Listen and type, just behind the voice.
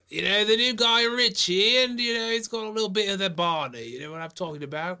You know, the new Guy Ritchie, and, you know, it's got a little bit of the Barney. You know what I'm talking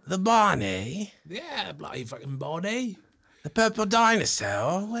about? The Barney? Yeah, bloody fucking Barney. The purple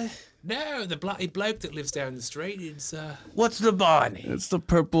dinosaur? What? No, the bloody bloke that lives down the street. It's, What's the Barney? It's the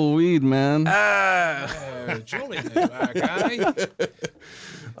purple weed, man. jolly good, guy.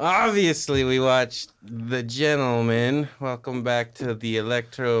 Obviously, we watched The Gentleman. Welcome back to the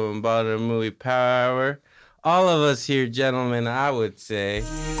Electro and Banno movie Power Hour. All of us here, gentlemen, I would say.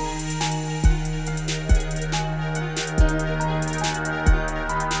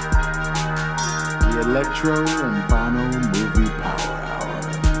 The Electro and Banno movie Power Hour.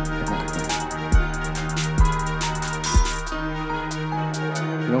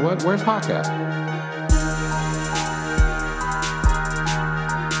 You know what? Where's Hawk at?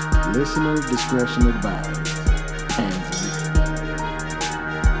 Listener discretion advised.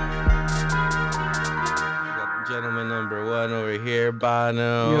 Gentleman number one over here,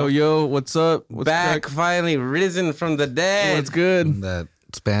 Banno. Yo, what's up? What's back, finally risen from the dead. What's good? That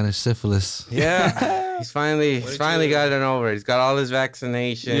Spanish syphilis. Yeah, he's finally gotten over it. He's got all his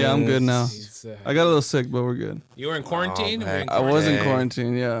vaccinations. Yeah, I'm good now. I got a little sick, but we're good. You were in quarantine? I was in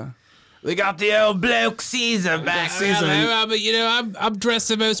quarantine, yeah. We got the old bloke Caesar back. But you know, I'm dressed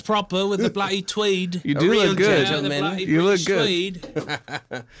the most proper with the bloody tweed. You do look good. You look good.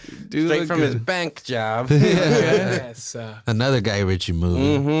 Straight from his bank job. Yes. Another Guy Ritchie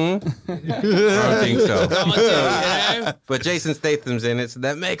movie. I don't think so. But Jason Statham's in it, so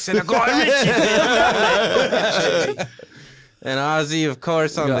that makes it a Guy Ritchie film. And Ozzy, of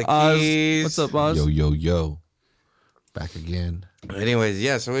course, on the keys. What's up, Oz? Yo. Back again. Anyways,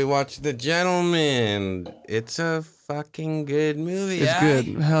 yeah, so we watched The Gentleman. It's a fucking good movie. It's good.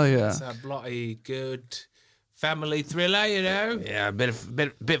 Hell yeah. It's a bloody good family thriller, you know? Yeah, a bit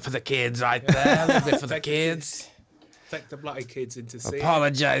for the kids right there. A little bit for the kids. Take the bloody kids into see.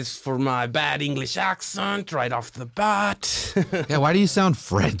 Apologize for my bad English accent right off the bat. Yeah, why do you sound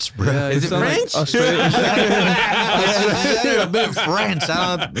French, bro? Is it French? Like They're a bit French.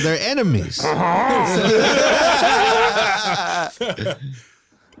 They're enemies.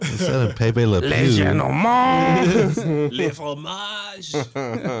 Instead of Pepe Le Pew. Les Gentlemen. Le fromage.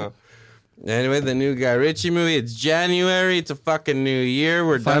 Anyway, the new Guy Ritchie movie. It's January. It's a fucking new year.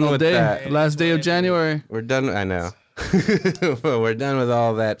 We're done with that. Last day of January. We're done. I know. We're done with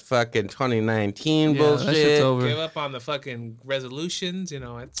all that fucking 2019 bullshit. That shit's over. Give up on the fucking resolutions, you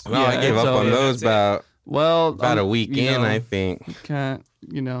know. I gave up on those about a week in, I think. You can't,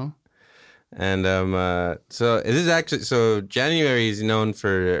 you know. And so January is known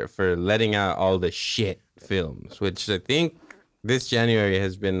for letting out all the shit films, which I think this January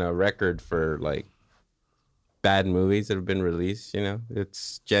has been a record for like bad movies that have been released. You know,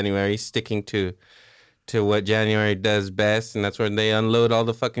 it's January sticking to what January does best, and that's when they unload all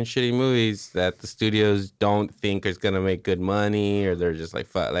the fucking shitty movies that the studios don't think is gonna make good money, or they're just like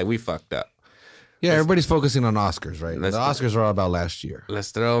fuck, like we fucked up. Yeah, everybody's focusing on Oscars, right? The Oscars are all about last year.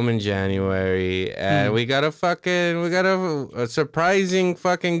 Let's throw them in January, and we got a surprising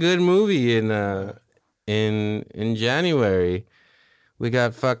fucking good movie in January. We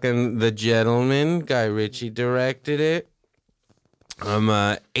got fucking The Gentleman. Guy Ritchie directed it.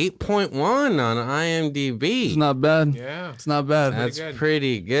 8.1 on IMDb. It's not bad. Yeah. It's not bad. That's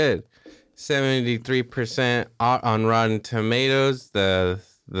pretty good. 73% on Rotten Tomatoes. The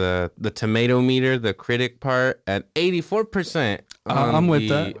tomato meter, the critic part, at 84%. I'm with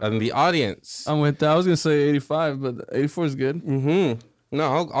that. On the audience. I'm with that. I was gonna say 85, but 84 is good. Mm-hmm.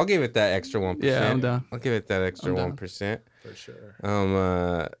 No, I'll give it that extra 1%. Yeah, I'm down. I'll give it that extra 1%. For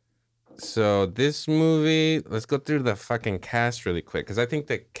sure. So this movie, let's go through the fucking cast really quick, because I think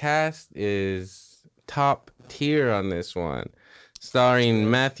the cast is top tier on this one.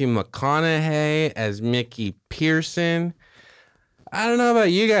 Starring Matthew McConaughey as Mickey Pearson. I don't know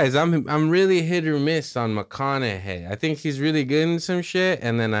about you guys. I'm really hit or miss on McConaughey. I think he's really good in some shit,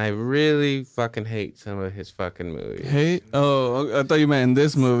 and then I really fucking hate some of his fucking movies. Hate? Oh, I thought you meant in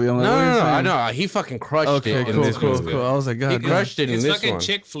this movie. I'm like, no. I know. He fucking crushed it in this movie. Cool. I was like, God, he crushed it in his this fucking one.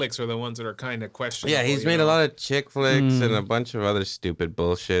 chick flicks are the ones that are kind of questionable. Yeah, he's made a lot of chick flicks and a bunch of other stupid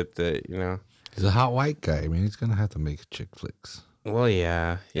bullshit that, you know. He's a hot white guy. I mean, he's going to have to make chick flicks. Well,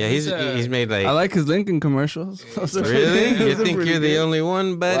 yeah. He's made like... I like his Lincoln commercials. Really? You think you're the only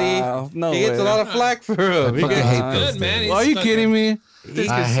one, buddy? Wow. No he gets a lot of flack for him. I fucking hate those good, man. things. Why are you kidding me? He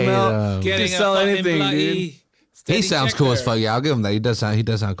I hate him. Getting sell a fucking anything, bloody dude. He sounds cool as fuck. Yeah, I'll give him that. He does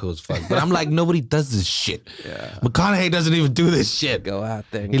sound cool as fuck. But I'm like, nobody does this shit. Yeah. McConaughey doesn't even do this shit. Go out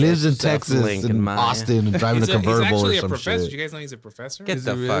there. He lives in Texas, in Austin, and driving a convertible he's actually or some a professor. shit. You guys know he's a professor? Get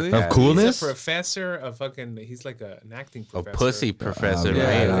the he fuck really? out. Of coolness? He's a professor of fucking. He's like an acting A professor. pussy professor,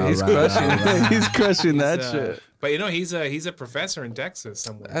 Yeah, right? He's crushing. He's crushing that shit. But he's a professor in Texas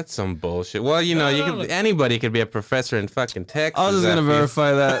somewhere. That's some bullshit. Well, anybody could be a professor in fucking Texas. I was just gonna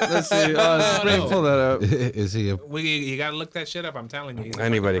verify that. Let's see. No. Pull that up. Is he? You gotta look that shit up. I'm telling you. He's a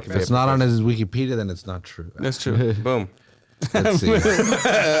Anybody fucking could be If it's not on his Wikipedia, then it's not true. That's true. Boom. Let's see. Let's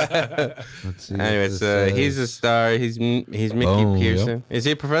see. Anyways, he's a star. He's Mickey Boom, Pearson. Is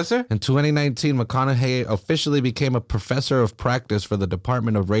he a professor? In 2019, McConaughey officially became a professor of practice for the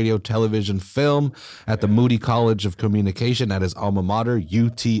Department of Radio, Television, Film at the Moody College of Communication at his alma mater,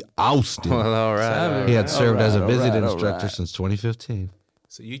 UT Austin. Well, all right. He had served as a Alright, visiting alright, instructor alright. since 2015.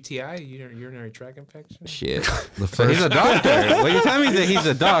 So UTI, urinary tract infection. Shit. The So he's first, a doctor. Well, you tell me that he's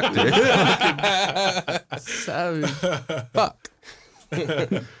a doctor. Savage. Fuck.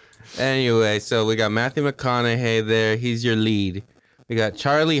 Anyway, so we got Matthew McConaughey there. He's your lead. We got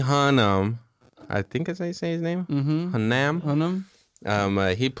Charlie Hunnam. I think that's how you say his name. Mm-hmm. Hunnam.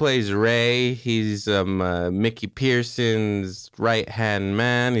 He plays Ray. He's Mickey Pearson's right hand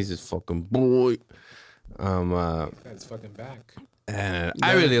man. He's his fucking boy. That's fucking back. And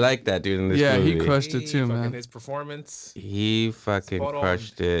I really like that dude in this Yeah, movie. he crushed it too, man. His performance. He fucking Spot on.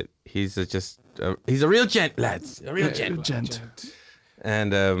 crushed it. He's he's a real gent, lads. A real gent. Gent.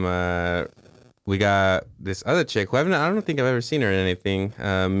 And we got this other chick who I don't think I've ever seen her in anything.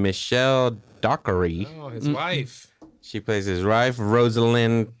 Michelle Dockery. Oh, his wife. She plays his wife,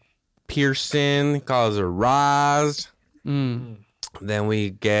 Rosalind Pearson. He calls her Roz. Then we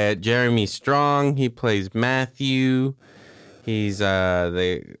get Jeremy Strong. He plays Matthew. He's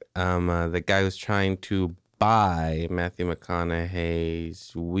the guy who's trying to buy Matthew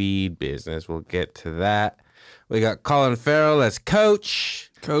McConaughey's weed business. We'll get to that. We got Colin Farrell as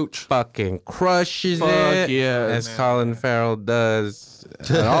Coach. Coach. Fucking crushes Fuck it. yeah. As Colin Farrell does at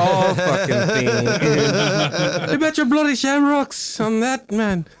all fucking things. You bet your bloody shamrocks on that,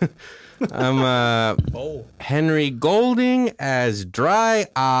 man. Henry Golding as Dry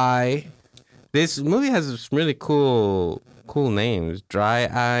Eye. This movie has some really cool names. Dry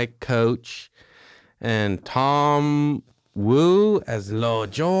Eye Coach. And Tom Wu as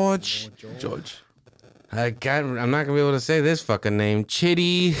Lord George. I'm not gonna be able to say this fucking name.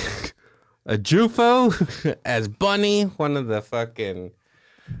 Chitty Ajufo as Bunny, one of the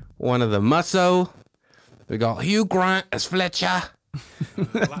Musso. We got Hugh Grant as Fletcher.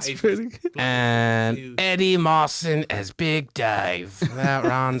 And Eddie Marson as Big Dave. That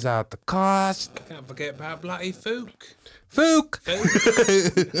rounds out the cast. Can't forget about bloody Fook. Fook.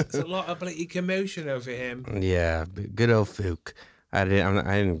 There's a lot of bloody commotion over him. Yeah, good old Fook. I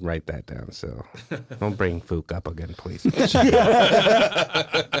didn't write that down, so don't bring Fook up again, please.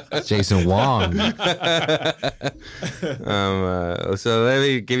 Jason Wong. So let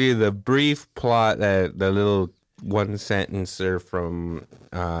me give you the brief plot, the little one sentencer from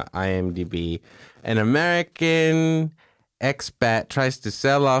IMDb. An American expat tries to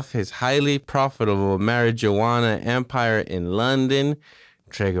sell off his highly profitable marijuana empire in London,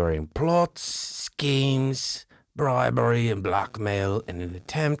 triggering plots, schemes, bribery, and blackmail in an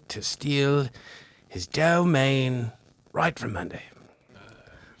attempt to steal his domain right from under him.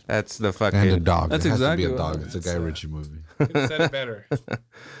 That's the fucking... And a dog. That's it has exactly to be a what- dog. It's a Guy Ritchie movie. Could have said it better.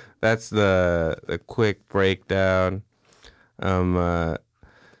 That's the quick breakdown.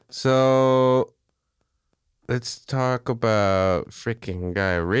 So let's talk about freaking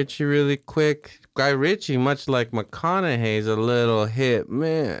Guy Ritchie really quick. Guy Ritchie, much like McConaughey, is a little hit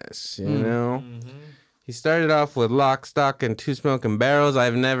miss, you know? He started off with Lock, Stock, and Two Smoking Barrels.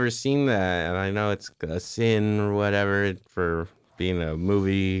 I've never seen that, and I know it's a sin or whatever for being a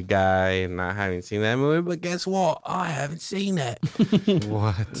movie guy and not having seen that movie, but guess what? I haven't seen it.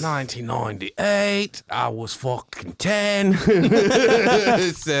 What? 1998, I was fucking 10.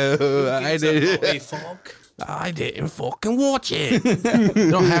 So I didn't fucking watch it. You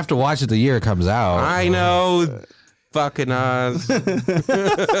don't have to watch it the year it comes out. I know. Fucking Oz.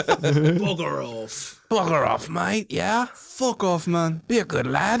 Bugger off. Bugger off, mate, yeah? Fuck off, man. Be a good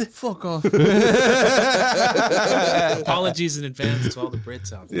lad. Fuck off. Apologies in advance to all the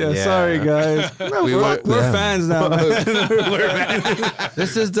Brits out there. Yeah, sorry, guys. We're fans now.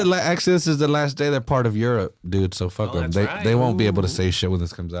 This is this is the last day they're part of Europe, dude. So fuck them. that's They right. they won't be able to say shit when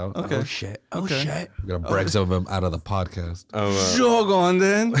this comes out. Okay. Oh, shit. Oh, shit. We're gonna break some of them out of the podcast. Sure, go on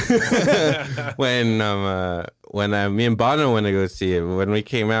then. me and Bono went to go see it, when we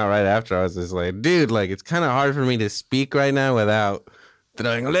came out right after, I was just like, dude, like it's kind of hard for me to speak right now without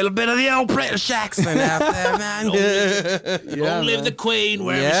throwing a little bit of the old British accent out there, man. Long live the Queen,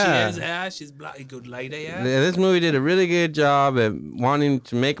 wherever she is. She's a bloody good lady. Yeah, this movie did a really good job at wanting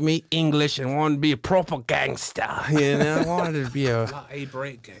to make me English and wanting to be a proper gangster. You know, I wanted to be a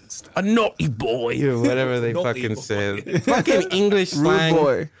break gangster, a naughty boy or whatever they fucking say. Fucking English slang. Rude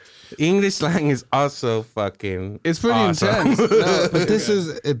boy. English slang is also fucking. It's pretty awesome. intense. No, But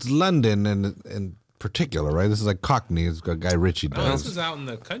it's London and particular, right? This is like Cockney. It's got Guy Ritchie Oh, this does. was out in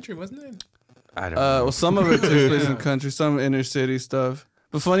the country, wasn't it? I don't know. well, some of it takes place in the country, some inner city stuff.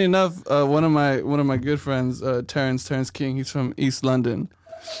 But funny enough, one of my good friends, Terrence King, he's from East London,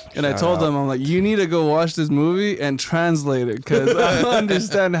 and I told him, I'm like, you need to go watch this movie and translate it because I don't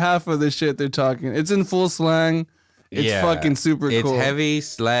understand half of the shit they're talking. It's in full slang. It's fucking super cool. It's heavy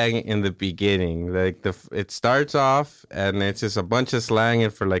slang in the beginning. Like it starts off and it's just a bunch of slang,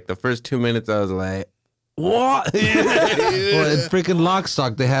 and for like the first 2 minutes, I was like, "What?" Well, in freaking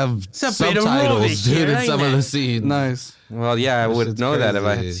Lockstock, they have It's a bit of subtitles, movie dude, shit, in ain't some of it? the scenes. Nice. Well, yeah, I would shit's know that if I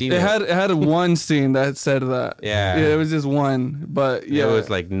had crazy. seen It it. had one scene that said that. Yeah. It was just one, but yeah, It was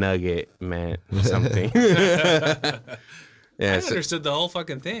like nugget, man, something. I Yeah, so understood the whole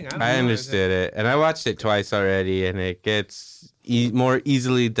fucking thing. I understood it, and I watched it twice already, and it gets more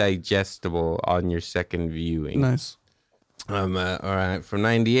easily digestible on your second viewing. nice. All right, from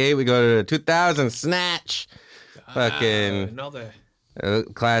 '98 we go to 2000 Snatch. Fucking Another.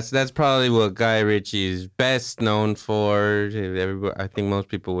 class. That's probably what Guy Ritchie is best known for. Everybody, I think most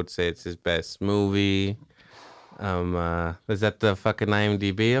people would say it's his best movie. Is that the fucking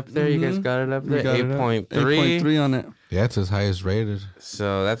IMDb up there? You guys got it up there? 8.3. 8.3 on it. Yeah, it's his highest rated.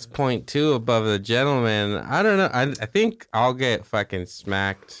 So that's 0.2 above The Gentleman. I don't know. I think I'll get fucking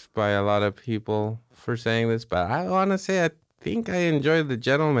smacked by a lot of people for saying this, but I want to say I think I enjoyed The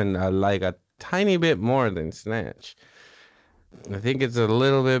Gentleman like a tiny bit more than Snatch. I think it's a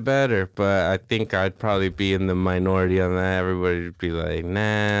little bit better, but I think I'd probably be in the minority on that. Everybody would be like,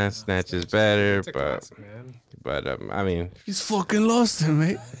 nah, Snatch is better, It's a classic, man. but I mean, He's fucking lost him,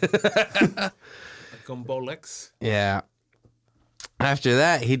 mate. Gumbolics. yeah. After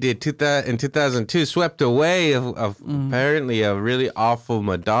that, he did in 2002, Swept Away, of apparently a really awful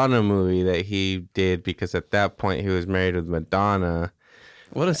Madonna movie that he did because at that point he was married with Madonna.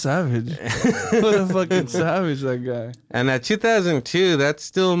 What a savage. What a fucking savage, that guy. And at 2002, that's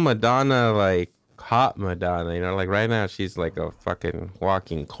still Madonna, like hot Madonna. You know, like right now she's like a fucking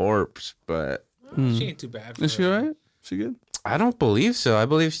walking corpse, but She ain't too bad. For Is she her. alright? She good? I don't believe so. I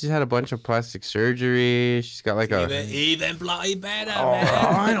believe she's had a bunch of plastic surgery. She's got like Even bloody better, all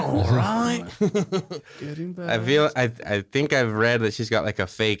man. right. Getting better. I think I've read that she's got like a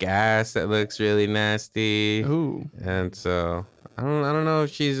fake ass that looks really nasty. Ooh. And so I don't know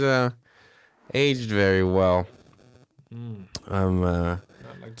if she's aged very well.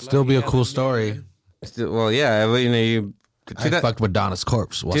 Still be a cool story. Well, yeah, you know, you. I fucked Madonna's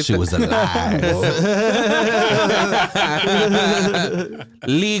corpse while she was alive.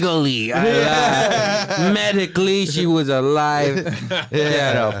 Legally alive. Medically, she was alive. She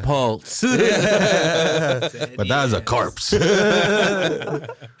had a pulse. Madonna's a corpse.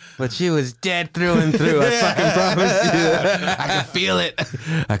 But she was dead through and through. I fucking promise you. I could feel it.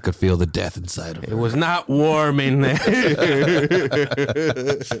 I could feel the death inside of It her. was not warm in there.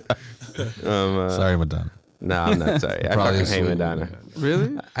 Sorry, Madonna. No, I'm not sorry. I Probably fucking hate sweet. Madonna.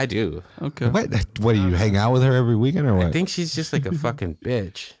 Really? I do. Okay. What do you hang out with her every weekend or I what? think she's just like a fucking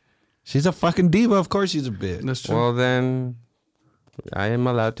bitch. She's a fucking diva. Of course she's a bitch. That's true. Well, then I am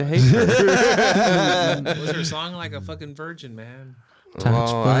allowed to hate her. Was her song like a fucking virgin, man?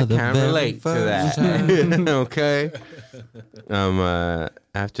 Well, I can't relate to that. Okay.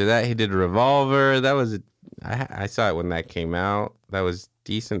 After that, he did Revolver. That was I saw it when that came out. That was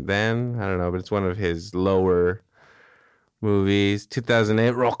decent then. I don't know, but it's one of his lower movies.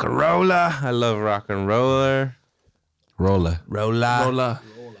 2008, Rock and Roller. I love Rock and Roller. Rolla. Lola.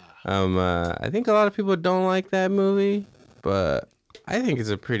 I think a lot of people don't like that movie, but I think it's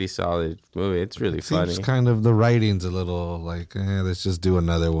a pretty solid movie. It's really funny. Seems kind of the writing's a little like, let's just do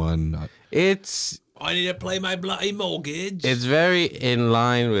another one. It's I need to play my bloody mortgage. It's very in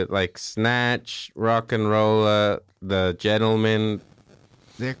line with like Snatch, Rock and Roller, The Gentleman.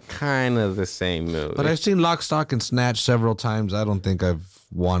 They're kind of the same movie. But I've seen Lock, Stock, and Snatch several times. I don't think I've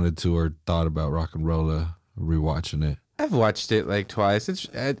wanted to or thought about Rock and Roller rewatching it. I've watched it like twice.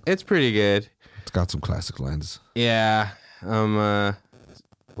 It's pretty good. It's got some classic lines. Yeah.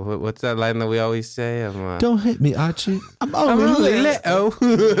 What what's that line that we always say? Don't hit me, Archie. I'm only little.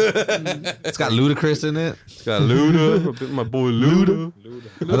 It's got Ludacris in it. It's got Luda, my boy Luda.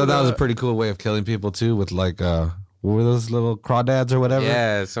 I thought that was a pretty cool way of killing people too, with like what were those little crawdads or whatever?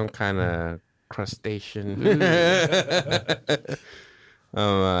 Yeah, some kind of crustacean.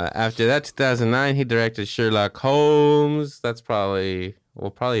 After that, 2009, he directed Sherlock Holmes. That's probably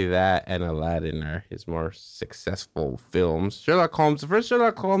that and Aladdin are his more successful films. Sherlock Holmes, the first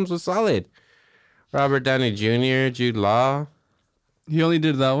Sherlock Holmes was solid. Robert Downey Jr., Jude Law. He only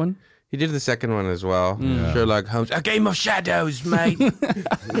did that one? He did the second one as well. Yeah. Sherlock Holmes, A Game of Shadows, mate. Out of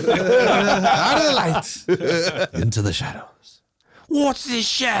the lights, into the shadows. What's this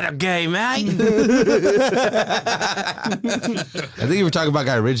shadow game, eh? I think you were talking about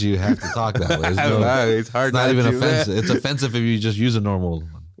Guy Ritchie. You have to talk that way. It's hard. It's not even offensive. It's offensive if you just use a normal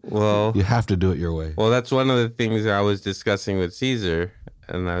one. Well, you have to do it your way. Well, that's one of the things I was discussing with Caesar,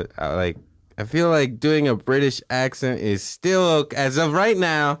 and I feel like doing a British accent is still okay. As of right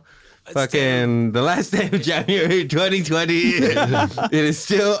now. Fucking the last day of January 2020, it is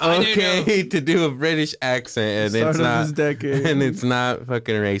still okay to do a British accent, and it's not. This decade. And it's not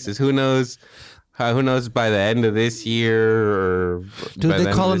fucking racist. Who knows? Who knows by the end of this year or dude, they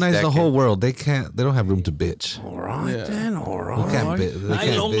colonized the whole world. They can't. They don't have room to bitch. All right then. All right.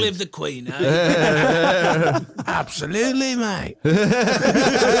 Long live the Queen. Absolutely, mate.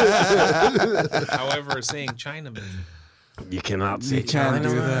 However, saying Chinaman. You cannot say can't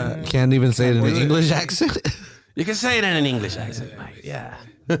do that. You can't even say it in an English accent. You can say it in an English accent, mate. Yeah.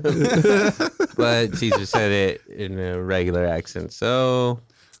 But Caesar said it in a regular accent, so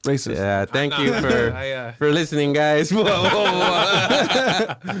racist. Yeah. Thank you for listening, guys. Whoa.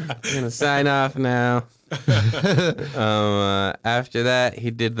 I'm gonna sign off now. After that, he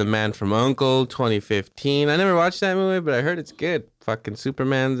did The Man from U.N.C.L.E. 2015. I never watched that movie, but I heard it's good. Fucking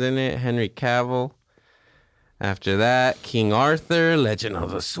Superman's in it. Henry Cavill. After that, King Arthur, Legend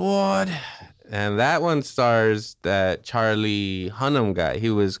of the Sword. And that one stars that Charlie Hunnam guy. He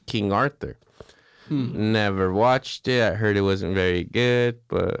was King Arthur. Never watched it. I heard it wasn't very good.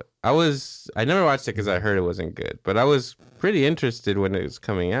 But I never watched it because I heard it wasn't good. But I was pretty interested when it was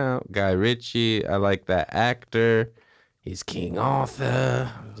coming out. Guy Ritchie, I like that actor. He's King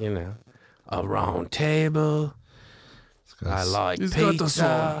Arthur. You know, a round table. I like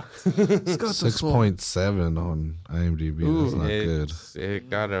pizza. 6.7 on IMDb. That's not good. It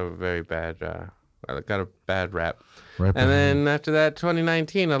got a very bad, rap. Right and then after that,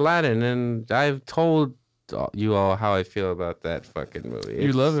 2019, Aladdin. And I've told you all how I feel about that fucking movie.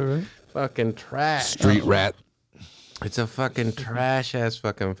 You love it, right? Fucking trash. Street rat. It's a fucking trash ass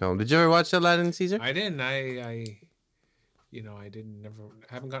fucking film. Did you ever watch Aladdin, Caesar? I didn't. I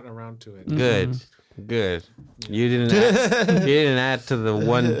haven't gotten around to it. Good. Good. You didn't add to the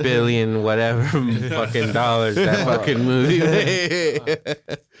 1 billion whatever fucking dollars that fucking movie made.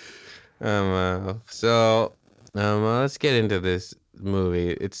 Let's get into this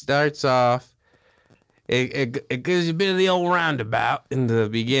movie. It starts off. It gives you a bit of the old roundabout in the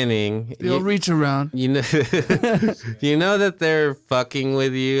beginning. The old reach around. You know, you know that they're fucking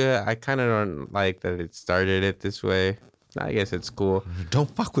with you. I kind of don't like that it started it this way. I guess it's cool. Don't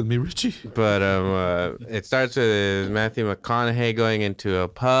fuck with me, Richie. But it starts with Matthew McConaughey going into a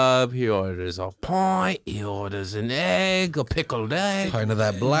pub. He orders a pint. He orders an egg, a pickled egg. Pint of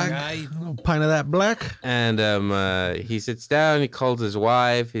that black. Pint of that black. And he sits down. He calls his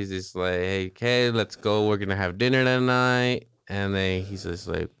wife. He's just like, "Hey, okay, let's go. We're gonna have dinner tonight." And then he's just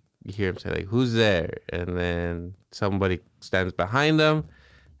like, you hear him say like, "Who's there?" And then somebody stands behind him.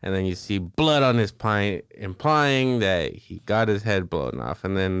 And then you see blood on his pint, implying that he got his head blown off.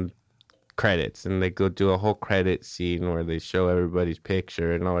 And then credits. And they go do a whole credit scene where they show everybody's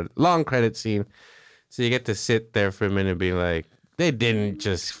picture and all. Long credit scene. So you get to sit there for a minute and be like, they didn't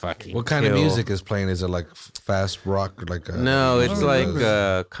just fucking What kind of music is playing? Is it like fast rock? No, it's like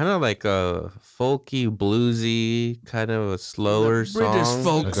kind of like a folky, bluesy, kind of a slower song. British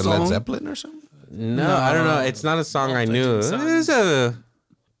folk like song. a Led Zeppelin or something? No, I don't know. It's not a song I knew. It's a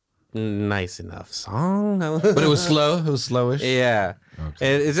nice enough song. But it was slow. It was slowish. Yeah.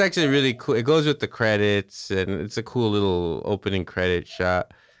 Okay. It's actually really cool. It goes with the credits, and it's a cool little opening credit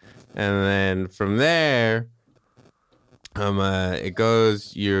shot. And then from there, it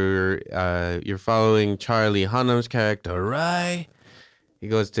goes. You're following Charlie Hunnam's character, right? He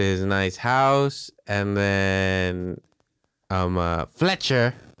goes to his nice house, and then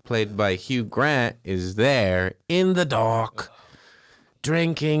Fletcher, played by Hugh Grant, is there in the dark.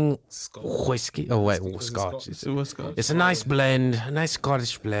 Drinking whiskey. Oh, wait, scotch. It's a nice blend, a nice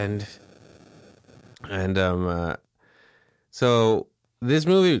Scottish blend. And so this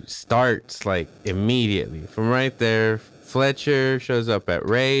movie starts like immediately from right there. Fletcher shows up at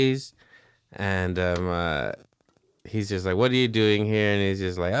Ray's, and he's just like, "What are you doing here?" And he's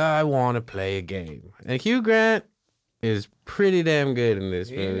just like, "Oh, I want to play a game." And Hugh Grant is pretty damn good in this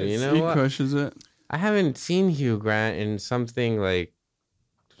movie. You know He what? crushes it. I haven't seen Hugh Grant in something like,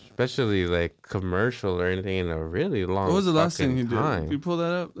 especially like commercial or anything in a really long. What was the last thing he time. did? You pull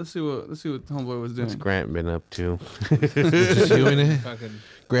that up. Let's see what Homeboy was doing. What's Grant been up to? Just you in it, Fucking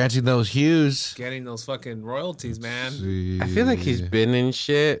granting those hues. getting those fucking royalties, man. I feel like he's been in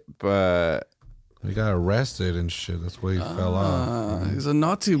shit, but He got arrested and shit. That's why he fell off. He's a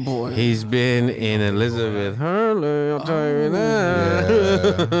naughty boy. he's been in Elizabeth Hurley. I'll tell you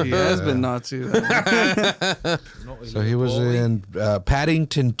that. Yeah. He has been naughty. So he was in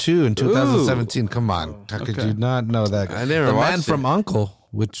Paddington 2 in 2017. Come on. How could Okay. you not know that? I never The watched Man it. from Uncle,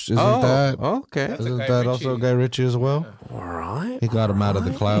 which isn't that... okay. Isn't Guy that also Ritchie. Guy Ritchie as well? All right. He got him out of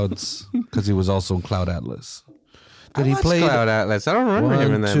the clouds because he was also in Cloud Atlas. Did he Watched play Cloud Atlas? I don't remember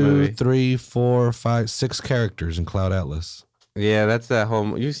him in 1, that 2, movie. 3, 4, 5, 6 characters in Cloud Atlas? Yeah, that's that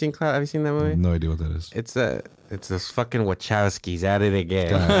whole. You seen Cloud? Have you seen that movie? No idea what that is. It's those fucking Wachowskis at it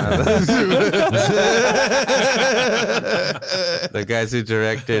again. The guys who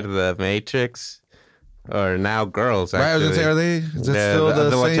directed The Matrix, or now Girls. Right, I was Actually, gonna say, are they? Is it still the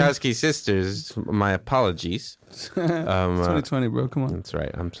the same? Wachowski sisters? My apologies. 2020, bro. Come on. That's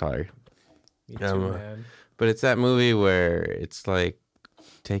right. I'm sorry. Me too, man. But it's that movie where it's like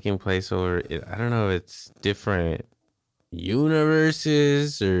taking place over. I don't know if it's different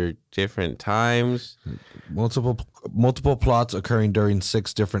universes or different times. Multiple plots occurring during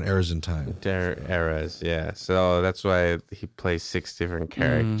 6 different eras in time. Eras, yeah. So that's why he plays 6 different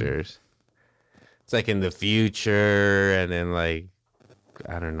characters. It's like in the future, and then like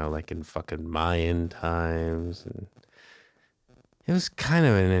I don't know, like in fucking Mayan times. And it was kind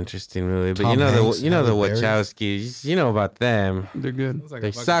of an interesting movie, but Tom the Hanks, the Halle Berry. Wachowskis, you know about them. They're good. It was like They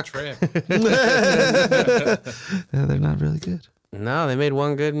a fucking suck. trip. Yeah, they're not really good. No, they made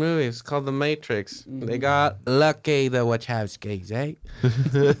one good movie. It's called The Matrix. They got lucky, the Wachowskis, eh?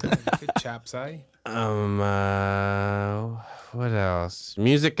 Good chaps, eh? What else?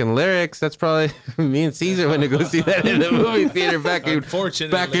 Music and lyrics. That's probably me and Caesar went to go see that in the movie theater back in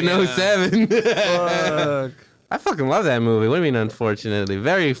Unfortunately, 07. Fuck. I fucking love that movie. What do you mean, unfortunately?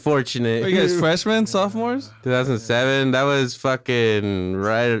 Very fortunate. Are you guys freshmen, sophomores? 2007. That was fucking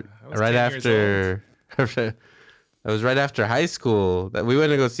right 10 years after. That was right after high school. That we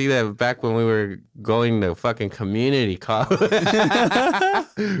went to go see that back when we were going to fucking community college.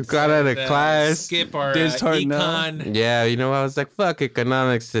 Got out of class. Skip our Did hard now. econ. Yeah, you know, I was like, fuck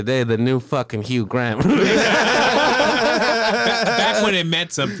economics today, the new fucking Hugh Grant. Back when it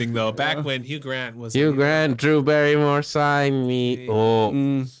meant something, though. Back when Hugh Grant was. Hugh Grant, Drew Barrymore, sign me.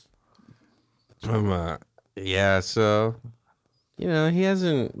 Oh, yeah, so, you know, he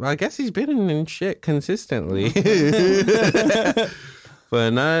hasn't, well, I guess he's been in shit consistently.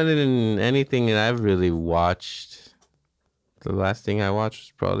 But not in anything that I've really watched. The last thing I watched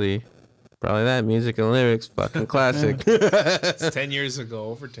was probably that Music and Lyrics, fucking classic. It's 10 years ago,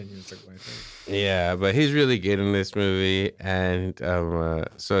 over 10 years ago, I think. Yeah, but he's really good in this movie, and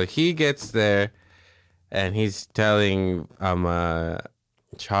so he gets there, and he's telling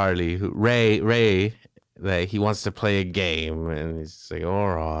Charlie, Ray, that he wants to play a game, and he's like, all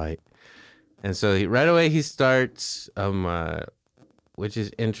right, and so right away he starts, which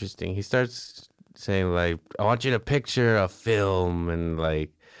is interesting. He starts saying like, I want you to picture a film and like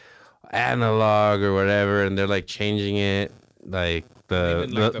analog or whatever, and they're like changing it, like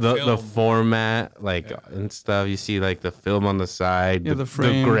Even, like, the the film. format, like and stuff. You see like the film on the side, Yeah, the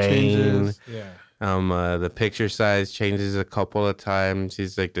frame grain, changes. Yeah. the picture size changes a couple of times.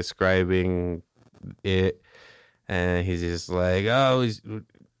 He's like describing it, and he's just like, oh,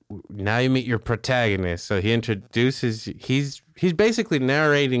 now you meet your protagonist. So he introduces. He's basically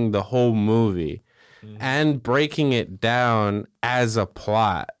narrating the whole movie and breaking it down as a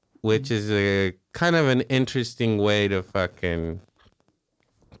plot, which is a kind of an interesting way to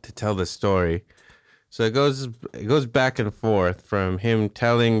tell the story. So it goes back and forth from him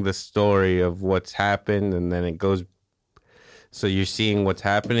telling the story of what's happened, and then it goes. So you're seeing what's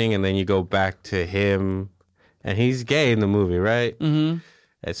happening, and then you go back to him, and he's gay in the movie, right? Mm-hmm.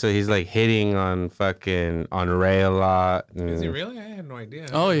 And so he's like hitting on Ray a lot. Is he really? I had no idea.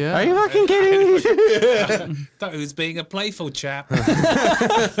 Oh yeah. Are you fucking kidding me? Thought he was being a playful chap.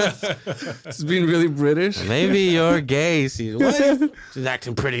 It's being really British. Maybe you're gay. See, what? She's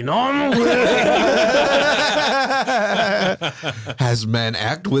acting pretty normal. Has men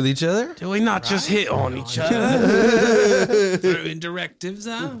act with each other? Do we not just hit on each other? Throwing directives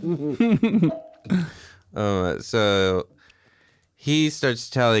out. So he starts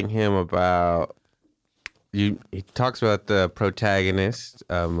telling him about He talks about the protagonist,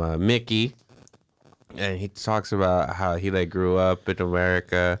 Mickey, and he talks about how he like grew up in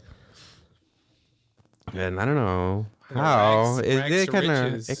America, and I don't know how rags to kind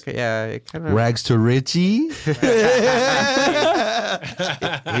of riches. it kind of Rags to Richie.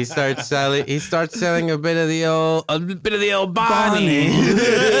 he starts selling a bit of the old Bonnie.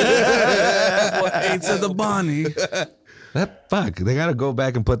 It's the Bonnie. That fuck. They gotta go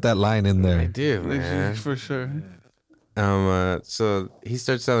back and put that line in I there. do, man. For sure. So he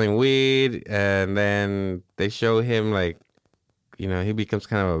starts selling weed, and then they show him like, you know, he becomes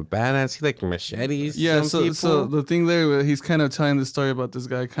kind of a badass. He like machetes. Yeah, some so people. the thing there, he's kind of telling the story about this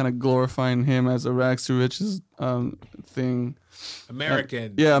guy, kind of glorifying him as a rags to riches thing.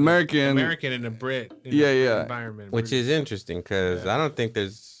 American. American and a Brit. In Yeah, the yeah. Environment. Which is interesting because I don't think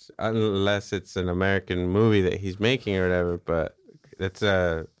there's, unless it's an American movie that he's making or whatever, but it's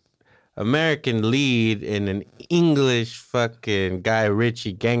a American lead in an English fucking Guy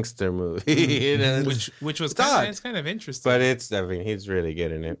Ritchie gangster movie. You know? which was odd. it's kind of interesting. But I mean, he's really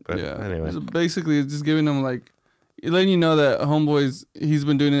good in it. But anyway. So basically, it's just giving him like, letting you know that he's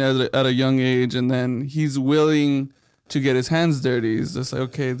been doing it at a young age, and then he's willing to get his hands dirty. He's just like,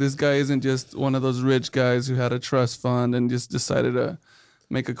 okay, this guy isn't just one of those rich guys who had a trust fund and just decided to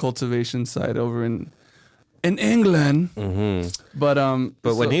make a cultivation site over in England. Mm-hmm.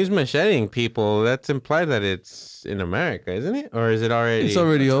 But when he's macheting people, that's implied that it's in America, isn't it? Or is it already? it's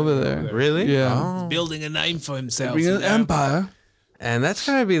already over there. Really? Yeah. Oh. building a name for himself. Bring an empire. And that's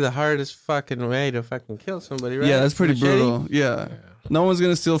gotta be the hardest fucking way to fucking kill somebody, right? Yeah, that's pretty Machete? brutal. Yeah. No one's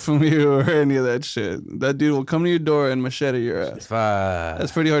gonna steal from you or any of that shit. That dude will come to your door and machete your ass. Fuck.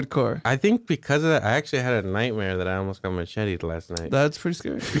 That's pretty hardcore. I think because of that, I actually had a nightmare that I almost got macheted last night. That's pretty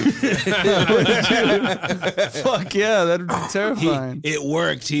scary. Fuck yeah, that'd be terrifying. It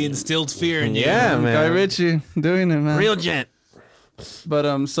worked. He instilled fear in you. Yeah, man. Guy Ritchie doing it, man. Real gent.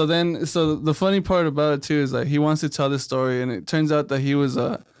 But so the funny part about it too is that he wants to tell this story, and it turns out that he was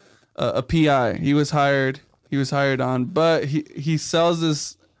a PI. He was hired on, but he sells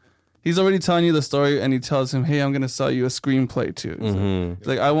this. He's already telling you the story, and he tells him, "Hey, I'm gonna sell you a screenplay too." He's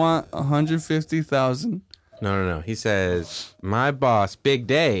like, I want 150,000. No. He says, my boss, Big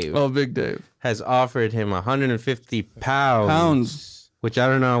Dave, Oh, Big Dave. has offered him 150 pounds. Pounds. Which I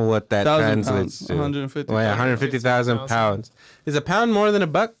don't know what that 1,000 translates pounds. to. 150. Well, yeah, 150,000 pounds. Is a pound more than a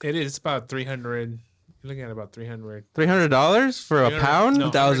buck? It is. It's about 300. You're looking at about 300. $300 for a 300 pound?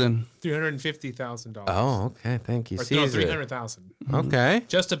 no. $1,000. $350,000. Oh, okay. Thank you. Or no, Caesar. 300,000. Okay.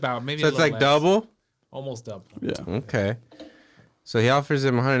 Just about. Maybe So a it's little like less. double? Almost double. Yeah. Okay. So he offers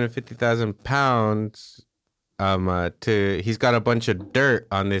him 150,000 pounds. He's got a bunch of dirt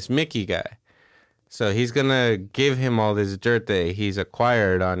on this Mickey guy. So he's gonna give him all this dirt that he's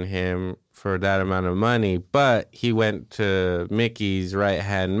acquired on him for that amount of money. But he went to Mickey's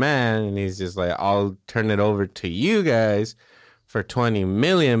right-hand man, and he's just like, I'll turn it over to you guys for 20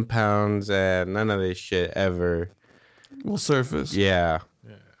 million pounds, and none of this shit ever. Will surface. Yeah.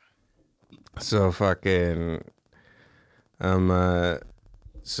 So fucking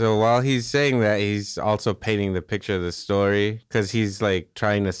so while he's saying that, he's also painting the picture of the story because he's like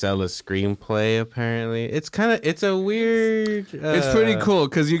trying to sell a screenplay. Apparently, it's a weird. It's pretty cool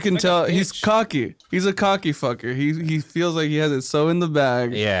because you can like a tell he's bitch. cocky. He's a cocky fucker. He feels like he has it so in the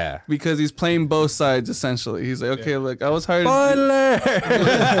bag. Yeah. Because he's playing both sides essentially. He's like, okay, look, I was hired. Spoiler!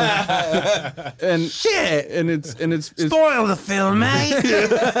 And Shit! and it's Spoil the film, mate.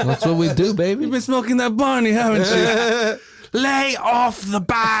 That's what we do, baby. you've been smoking that Barney, haven't you? Lay off the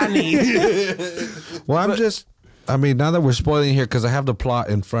Barney. Well, I mean, now that we're spoiling here, because I have the plot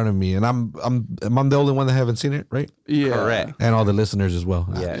in front of me, and I'm the only one that haven't seen it, right? Yeah. Correct. And all the listeners as well.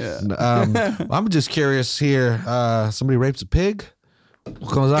 Yes. I'm just curious here. Somebody rapes a pig.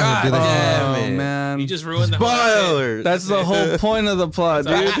 What goes on here? God Do they- damn Oh it. man. You just ruined the whole shit. Spoilers. That's the whole point of the plot,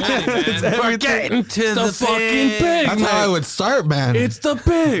 dude. It's everything, man. We're getting to It's the fucking pig. That's how I would start, man. It's the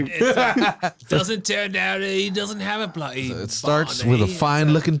pig. Doesn't turn out he doesn't have a plot. It starts with a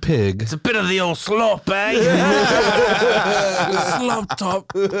fine-looking pig. It's a bit of the old slop, eh? Slop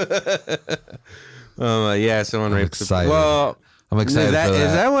top. Yeah, someone rapes a excited. Well, I'm excited Is for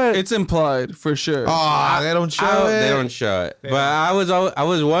that. that what? It's implied for sure. Oh, they don't show it. They don't show it. But I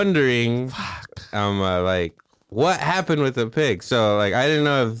was wondering, like, what happened with the pig? So like, I didn't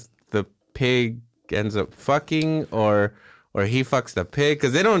know if the pig ends up fucking or he fucks the pig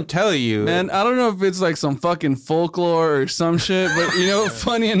because they don't tell you. Man, I don't know if it's like some fucking folklore or some shit, but you know,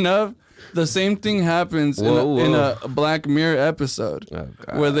 funny enough, the same thing happens in a Black Mirror episode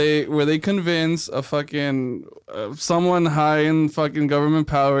where they convince a fucking someone high in fucking government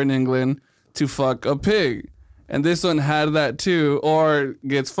power in England to fuck a pig. And this one had that too, or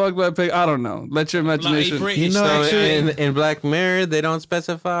gets fucked by a pig. I don't know. Let your imagination. In Black Mirror, they don't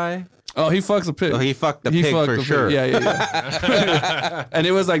specify. Oh, he fucks a pig. Oh, he fucked the pig for sure. Yeah. And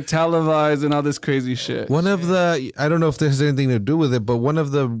it was like televised and all this crazy shit. One of the, I don't know if this has anything to do with it, but one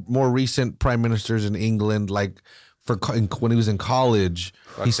of the more recent prime ministers in England, like when he was in college,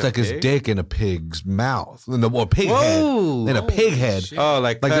 he stuck his dick in a pig's mouth, in a pig head, in a pig head. Shit. Oh,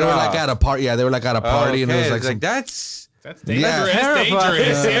 like they were like at a party. Yeah, they were like at a party, and it was like that's dangerous. That's dangerous.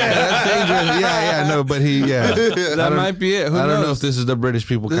 Yeah, that's dangerous. Yeah, no, but that might be it. Who I don't knows? know if this is the British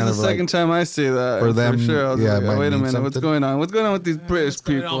people This kind is of the second time I see that. for them, For sure. I was yeah, like, it might wait a mean minute. What's something. going on? What's going on with these British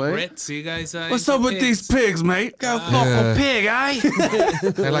people, eh? Brits, you guys, What's up with these pigs, mate? Go fuck a pig, eh?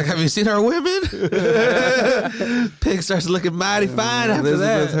 They're like, have you seen our women? Pig starts looking mighty fine after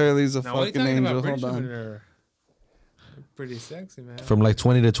Elizabeth that. Hurley's a Now, what are you fucking talking angel. about? Hold British on. women are pretty sexy, man. From like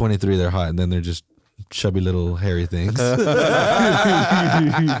 20 to 23, they're hot, and then they're just chubby little hairy things.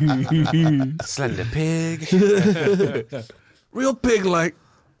 Slender pig. Real pig-like.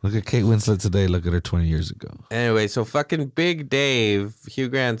 Look at Kate Winslet today. Look at her 20 years ago. Anyway, so fucking Big Dave, Hugh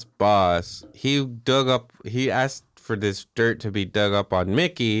Grant's boss, he asked for this dirt to be dug up on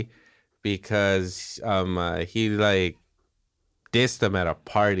Mickey because he like dissed him at a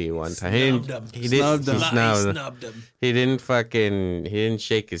party one time. He snubbed him. He didn't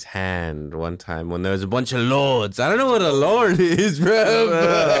shake his hand one time when there was a bunch of lords. I don't know what a lord is, bro.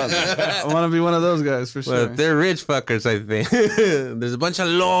 I want to be one of those guys for sure. But they're rich fuckers, I think. There's a bunch of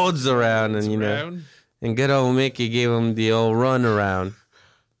lords around, and and good old Mickey gave him the old run around.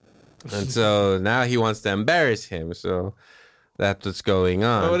 And so now he wants to embarrass him. So that's what's going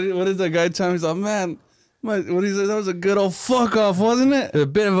on. What is that guy telling me? He's like, man, what he said, that was a good old fuck off, wasn't it? A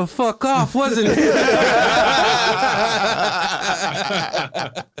bit of a fuck off, wasn't it?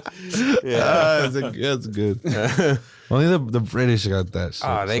 Yeah, that's good. Only the British got that shit.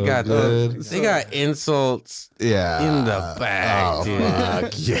 Oh, they so got good. they got insults Yeah. in the bag, dude.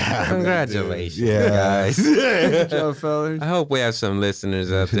 Fuck. Yeah. Congratulations, Yeah. guys. Good job, fellas. I hope we have some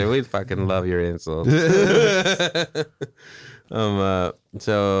listeners out there. We fucking love your insults.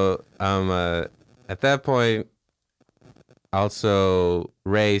 At that point, also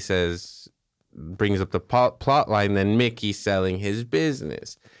Ray brings up the plot line. Then Mickey's selling his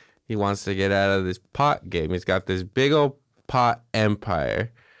business. He wants to get out of this pot game. He's got this big old pot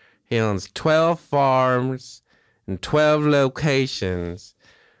empire. He owns 12 farms and 12 locations.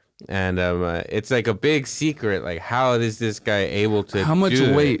 And it's like a big secret. Like, how is this guy able to How much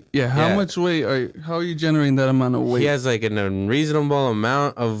do weight? it? Yeah, how much weight how are you generating that amount of weight? He has like an unreasonable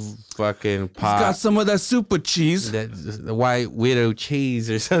amount of fucking pot. He's got some of that super cheese. The white widow cheese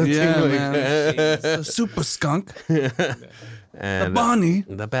or something. Yeah, like man. that. The super skunk. And Bonnie.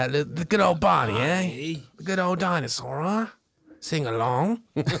 the good old Bonnie, eh? The good old dinosaur, huh? Sing along.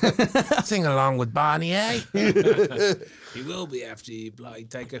 Sing along with Bonnie, eh? You will be after you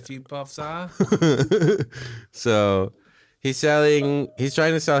take a few puffs, huh? So he's trying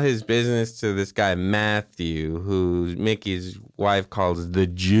to sell his business to this guy Matthew, who Mickey's wife calls the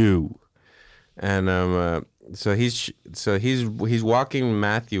Jew. And so he's walking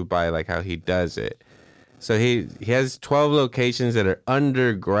Matthew by like how he does it. So he has 12 locations that are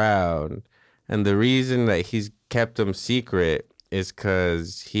underground, and the reason that he's kept them secret is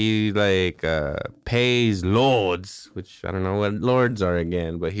because he like pays lords, which I don't know what lords are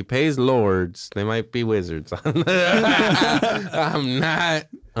again, but he pays lords. They might be wizards. I'm not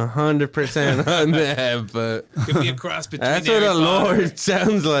 100% on that, but Could be a cross between that's what a lord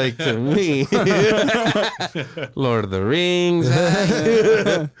sounds like to me. Lord of the Rings.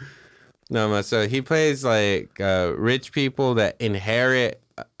 No, so he plays like rich people that inherit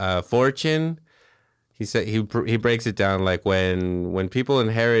fortune. He said he breaks it down like when people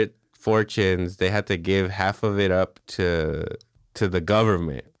inherit fortunes, they have to give half of it up to the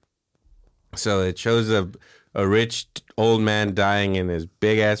government. So it shows a rich old man dying in his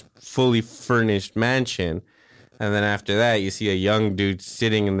big ass fully furnished mansion, and then after that you see a young dude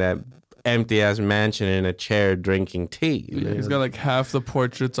sitting in that empty ass mansion in a chair drinking tea. Yeah, he's got like half the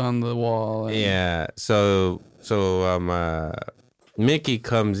portraits on the wall. And Yeah. So Mickey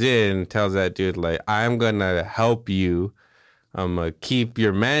comes in and tells that dude, like, I'm gonna help you. I'm gonna keep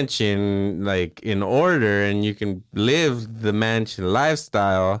your mansion like in order, and you can live the mansion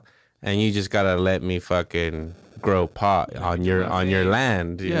lifestyle, and you just gotta let me fucking grow pot on your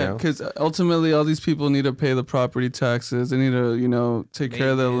land. You know? Because ultimately all these people need to pay the property taxes. They need to, take care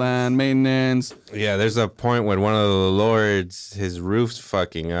of their land, maintenance. Yeah, there's a point when one of the lords, his roof's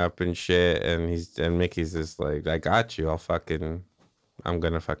fucking up and shit, and Mickey's just like, I got you. I'm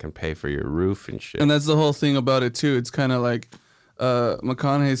gonna fucking pay for your roof and shit. And that's the whole thing about it too. It's kind of like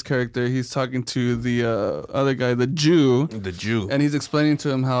McConaughey's character. He's talking to the other guy, the Jew, and he's explaining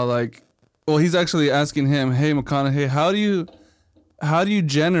to him how he's actually asking him, "Hey, McConaughey, how do you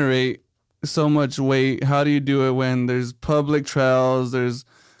generate so much weight? How do you do it when there's public trails, there's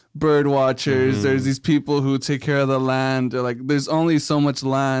bird watchers, there's these people who take care of the land? Like, there's only so much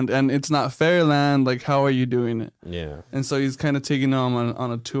land, and it's not fair land. Like, how are you doing it?" Yeah. And so he's kind of taking him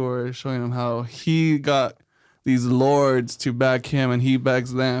on a tour, showing him how he got these lords to back him, and he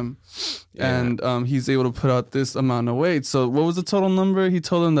backs them. Yeah. And he's able to put out this amount of weight. So what was the total number? He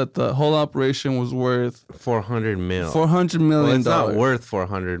told him that the whole operation was worth $400 million. $400 million. Well, it's not worth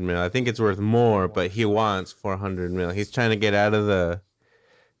 $400 million. I think it's worth more, but he wants $400 million. He's trying to get out of the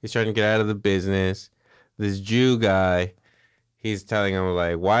business. This Jew guy, he's telling him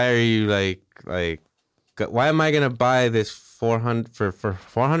like, why are you like why am I gonna buy this for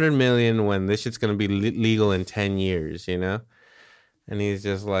 $400 million when this shit's gonna be legal in 10 years, you know? And he's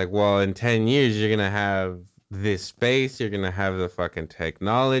just like, well, in 10 years you're gonna have this space, you're gonna have the fucking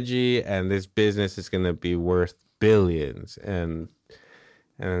technology, and this business is gonna be worth billions. And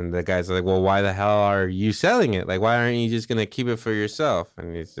the guy's like, well, why the hell are you selling it? Like, why aren't you just gonna keep it for yourself?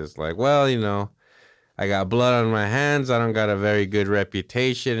 And he's just like, well, I got blood on my hands. I don't got a very good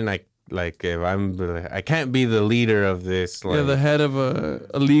reputation, and I can't be the leader of this. Like, the head of a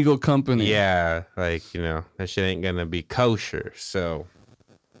legal company. Yeah, that shit ain't gonna be kosher. So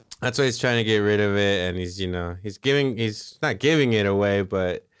that's why he's trying to get rid of it, and he's not giving it away,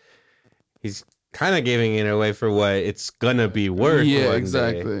 but he's kind of giving it away for what it's gonna be worth. Yeah,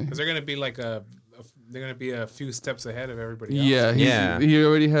 exactly. Because they're gonna be they're gonna be a few steps ahead of everybody else. Yeah, he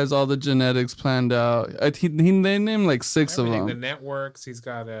already has all the genetics planned out. They named like 6 of them. The networks. He's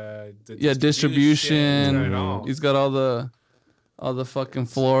got distribution. He's got all the fucking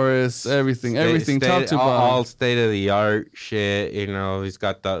florists, everything, top to bottom, all state of the art shit. He's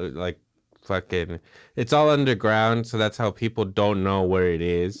got the fucking. It's all underground, so that's how people don't know where it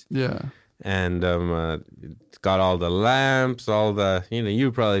is. Yeah. And it's got all the lamps, all the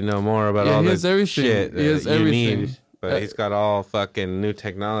you probably know more about all this shit he has everything. Need, but he's got all fucking new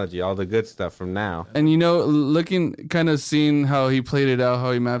technology, all the good stuff from now. And seeing how he played it out,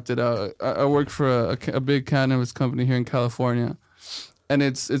 how he mapped it out. I work for a big cannabis company here in California, and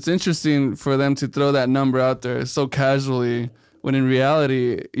it's interesting for them to throw that number out there so casually, when in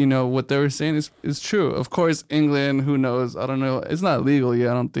reality, what they were saying is true. Of course, England, who knows? I don't know. It's not legal yet,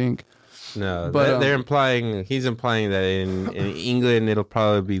 I don't think. No, but he's implying that in England it'll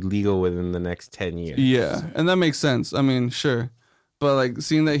probably be legal within the next 10 years. Yeah, and that makes sense. I mean, sure. But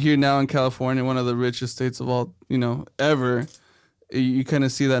seeing that here now in California, one of the richest states of all, ever, you kind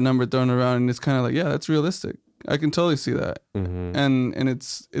of see that number thrown around, and it's kind of like, yeah, that's realistic. I can totally see that. Mm-hmm. And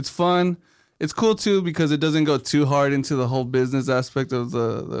it's fun. It's cool too because it doesn't go too hard into the whole business aspect of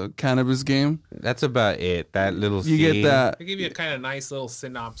the cannabis game. That's about it. That little you get that. They give you a kind of nice little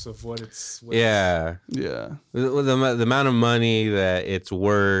synopsis of what it's. Yeah. The amount of money that it's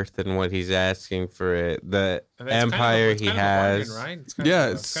worth and what he's asking for it. The empire he has. Bargain, right?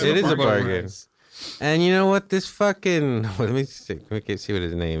 It is a bargain. And you know what? This fucking. Let me see what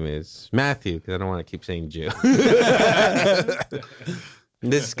his name is. Matthew, because I don't want to keep saying Jew.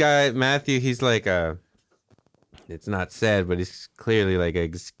 This guy, Matthew, he's like it's not said, but he's clearly like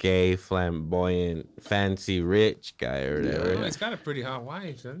a gay, flamboyant, fancy, rich guy or whatever. Yeah, he's got a pretty hot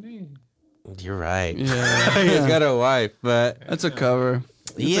wife, doesn't he? You're right. Yeah. He's got a wife, but... That's a cover.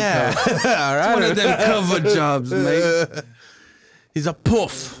 Yeah. All right. It's one of them cover jobs, mate. He's a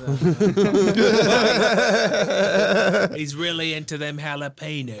puff. He's really into them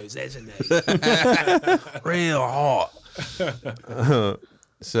jalapenos, isn't he? Real hot.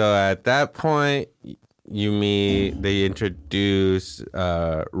 So at that point, they introduce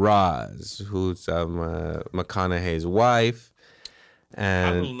Roz, who's McConaughey's wife.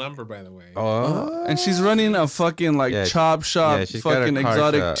 And a little number, by the way. Oh, and she's running a fucking chop shop, she's fucking got a car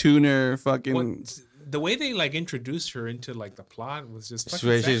exotic shop. tuner, fucking. the way they like introduced her into like the plot was just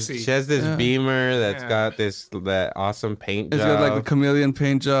fucking She sexy. has this Beamer that's Yeah. got that awesome paint It's job. got like the chameleon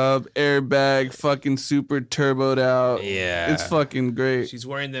paint job, airbag, fucking super turboed out. Yeah. It's fucking great. She's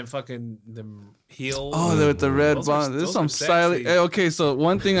wearing them heels. Oh, they're with the red Those are- bond. There's those some are sexy. silent. Okay, so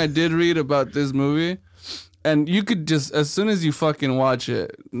one thing I did read about this movie, and you could just as soon as you fucking watch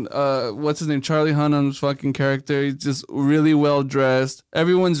it, what's his name? Charlie Hunnam's fucking character. He's just really well dressed.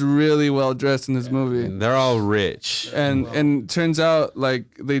 Everyone's really well dressed in this movie. They're all rich. And turns out like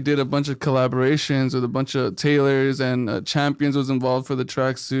they did a bunch of collaborations with a bunch of tailors, and Champions was involved for the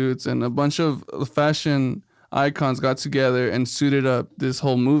tracksuits, and a bunch of fashion icons got together and suited up this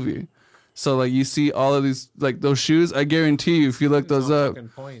whole movie. So like you see all of these like those shoes. I guarantee you, if you look those up,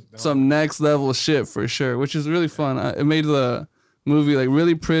 some next level shit for sure. Which is really fun. It made the movie like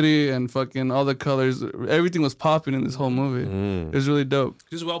really pretty, and fucking all the colors. Everything was popping in this whole movie. It was really dope.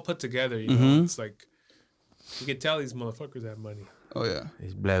 Just well put together. You know, it's like you can tell these motherfuckers have money. Oh yeah.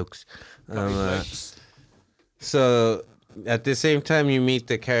 These blokes. So at the same time, you meet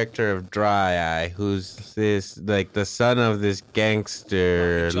the character of Dry Eye, who's this like the son of this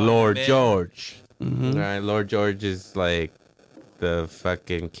gangster, Lord George. Right, Lord George is like the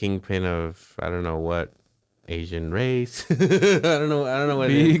fucking kingpin of I don't know what Asian race. I don't know what.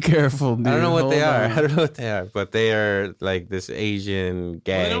 Be careful, dude. I don't know what they Hold are. on. I don't know what they are, but they are like this Asian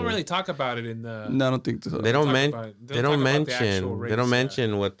gang. Well, they don't really talk about it in the. No, I don't think so. They don't talk men- about it. They They'll don't talk about the actual mention. They don't race,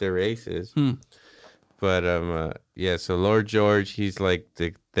 mention what their race is. But yeah. So Lord George, he's like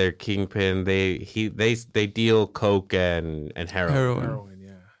their kingpin. They deal coke and heroin. Heroin,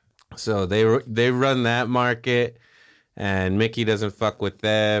 yeah. So they run that market, and Mickey doesn't fuck with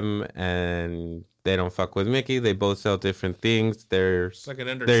them, and they don't fuck with Mickey. They both sell different things. It's like an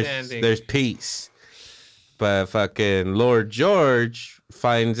understanding. There's peace. But fucking Lord George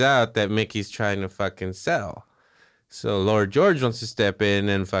finds out that Mickey's trying to fucking sell. So Lord George wants to step in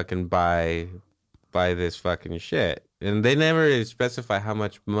and fucking buy this fucking shit. And they never really specify how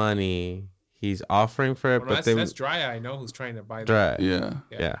much money he's offering for it. Well, but that's Dry Eye. I know who's trying to buy that. Dry.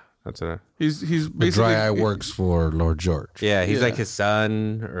 Yeah. That's what He's The basically Dry Eye works for Lord George. he's Yeah. like his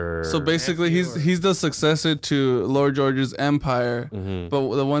son or So basically, Nephew he's the successor to Lord George's empire. Mm-hmm.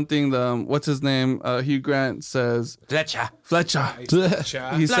 But the one thing, what's his name? Hugh Grant says Fletcher. Fletcher.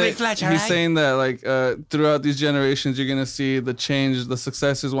 Cha. He's, Bloody say, Fletcher, he's right? saying that like throughout these generations, you're gonna see the change. The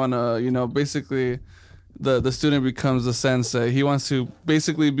successors want to, basically, the student becomes the sensei. He wants to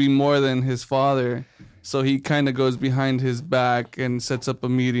basically be more than his father. So he kind of goes behind his back and sets up a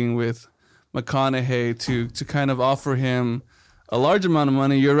meeting with McConaughey to kind of offer him a large amount of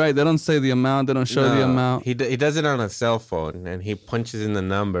money. You're right. They don't say the amount. They don't show the amount. He does it on a cell phone, and he punches in the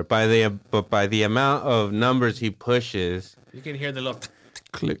number. By the amount of numbers he pushes, You can hear the little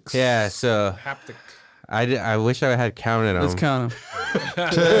Clicks. yeah. So haptic. I wish I had counted them. Let's count him.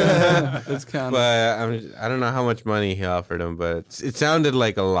 Let's count him. But I don't know how much money he offered him, but it sounded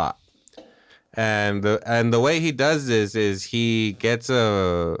like a lot. And the way he does this is he gets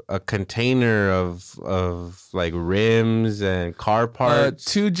a container of like rims and car parts.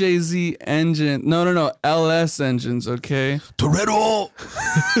 2JZ engine. No. LS engines, okay? Toretto!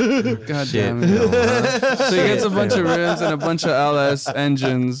 God Shit. damn it. So he gets a bunch of rims and a bunch of LS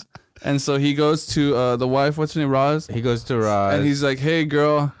engines. And so he goes to the wife, what's her name, Roz? He goes to Roz. And he's like, hey,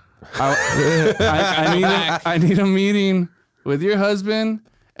 girl, I need a meeting with your husband.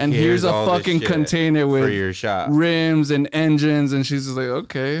 And here's a all this fucking shit container for with your shop. rims and engines. And she's just like,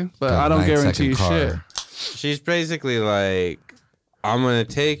 okay, but Got I a don't 9-second guarantee car. shit. She's basically like, I'm gonna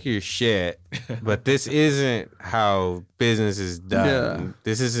take your shit, but this isn't how business is done. Yeah.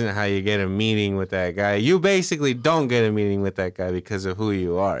 This isn't how you get a meeting with that guy. You basically don't get a meeting with that guy because of who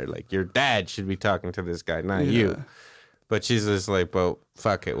you are. Like your dad should be talking to this guy, not you. But she's just like, but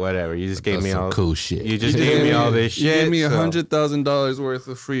fuck it, whatever. You just gave That's me some all cool shit. You just gave me all this You shit. gave me so- $100,000 worth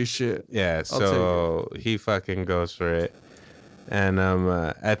of free shit. Yeah, I'll so he fucking goes for it. And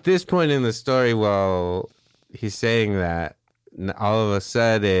at this point in the story, while he's saying that, all of a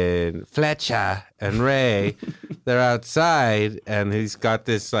sudden, Fletcher and Ray, they're outside, and he's got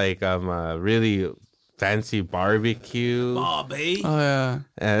this like really fancy barbecue. Bobby. Oh, yeah.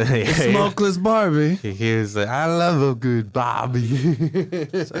 And Smokeless Barbie. he was like, I love a good barbie.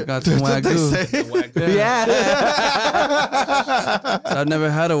 I got some Wagyu. Yeah. I've never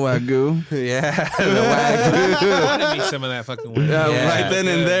had a Wagyu. Yeah. The Wagyu. I want to meet some of that fucking women. Yeah, Yeah. right then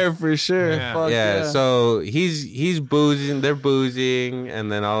and there for sure. Yeah. Fuck Yeah, so he's boozing, they're boozing,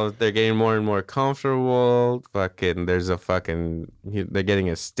 and then they're getting more and more comfortable. Fucking, they're getting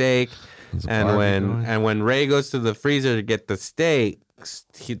a steak, and when Ray goes to the freezer to get the steak,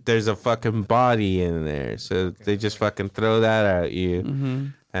 there's a fucking body in there. So they just fucking throw that at you.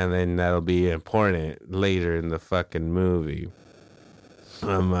 And then that'll be important later in the fucking movie.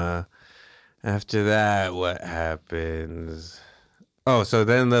 After that, what happens? Oh, so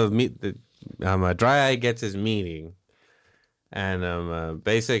then they'll meet Dry Eye gets his meeting. And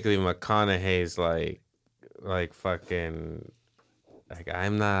basically McConaughey's like fucking, like, I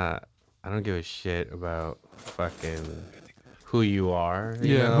don't give a shit about fucking who you are.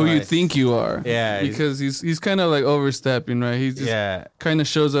 You know? Who you think you are. Yeah. Because he's kind of like overstepping, right? He just kind of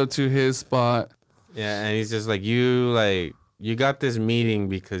shows up to his spot. Yeah, and he's just like, you got this meeting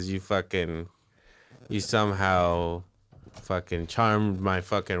because you somehow fucking charmed my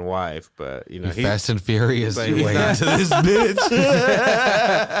fucking wife, but you know, he's Fast and Furious way into this bitch.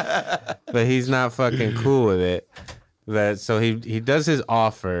 But he's not fucking cool with it. So he does his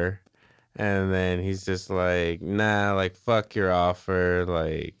offer, and then he's just like, nah, like, fuck your offer,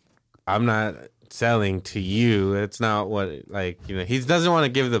 like, I'm not selling to you. It's not what, like, you know, he doesn't want to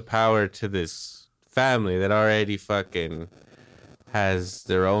give the power to this family that already fucking has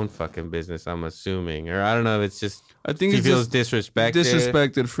their own fucking business, I'm assuming. Or I don't know if it's just, I think he it's feels just disrespected.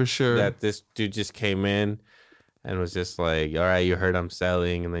 Disrespected for sure. That this dude just came in and was just like, all right, you heard I'm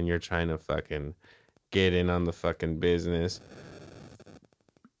selling, and then you're trying to fucking get in on the fucking business.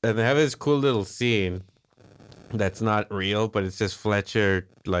 And they have this cool little scene that's not real, but it's just Fletcher,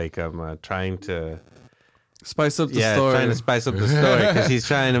 like, trying to spice up the story. Trying to spice up the story because he's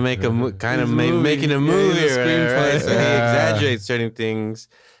trying to make making a movie, right? So he exaggerates certain things,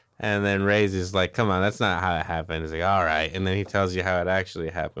 and then Ray's is like, "Come on, that's not how it happened." He's like, "All right," and then he tells you how it actually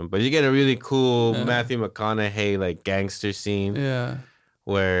happened. But you get a really cool Matthew McConaughey like gangster scene,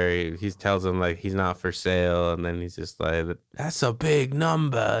 where he tells him like he's not for sale, and then he's just like, "That's a big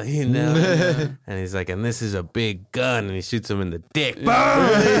number," you know. And he's like, "And this is a big gun," and he shoots him in the dick.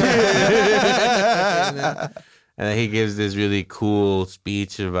 And then he gives this really cool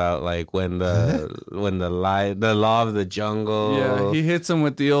speech about like when the law of the jungle. Yeah, he hits him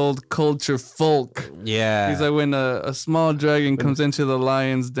with the old culture folk. Yeah, he's like, when a small dragon comes into the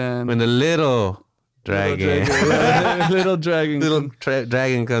lion's den. When the little dragon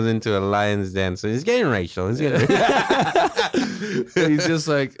dragon comes into a lion's den. So he's getting racial. He's just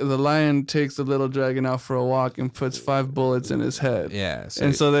like, the lion takes the little dragon out for a walk and puts 5 bullets in his head. Yeah.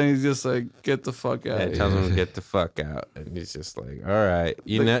 So then he's just like, get the fuck out. Yeah, tells him to get the fuck out. And he's just like, all right.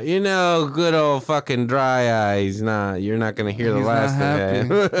 You know, good old fucking Dry Eye. You're not going to hear the last of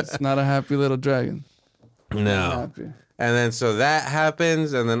that. It's not a happy little dragon. No. And then so that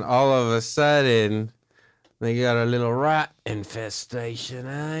happens, and then all of a sudden they got a little rat infestation,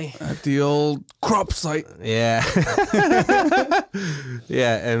 eh? At the old crop site. Yeah.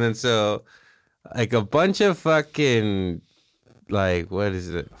 Yeah, and then so like a bunch of fucking, like, what is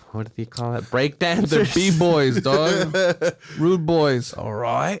it? What do you call it? Breakdancers? The B-boys, dog. Rude boys. All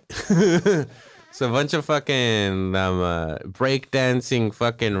right. So a bunch of fucking breakdancing,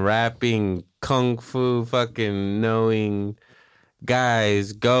 fucking rapping, kung fu, fucking knowing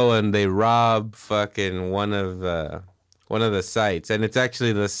guys go and they rob fucking one of the sites, and it's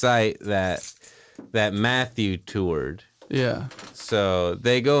actually the site that Matthew toured. Yeah. So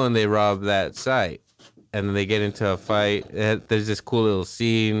they go and they rob that site, and then they get into a fight. There's this cool little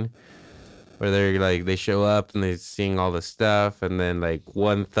scene where they're like, they show up and they're seeing all the stuff, and then like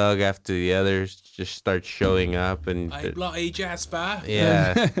one thug after the others just starts showing up, and hey, bloody Jasper.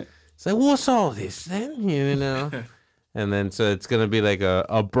 Yeah. It's like, what's all this then? You know. And then so it's gonna be like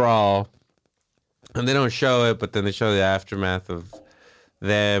a brawl, and they don't show it, but then they show the aftermath of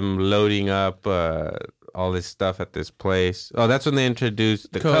them loading up all this stuff at this place. Oh, that's when they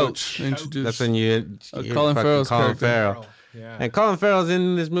introduced the coach. That's when you Colin Farrell's Colin character. Farrell. Yeah. And Colin Farrell's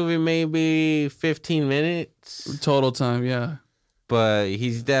in this movie maybe 15 minutes total time. Yeah. But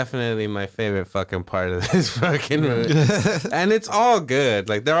he's definitely my favorite fucking part of this fucking movie. And it's all good.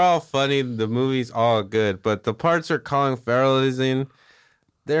 Like, they're all funny. The movie's all good. But the parts where Colin Farrell is in,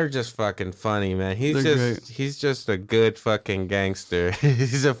 they're just fucking funny, man. He's just a good fucking gangster.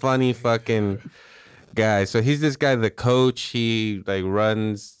 He's a funny fucking guy. So he's this guy, the coach. He, like,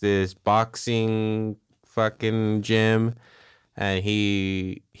 runs this boxing fucking gym. And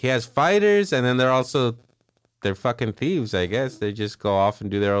he has fighters, and then they're fucking thieves, I guess. They just go off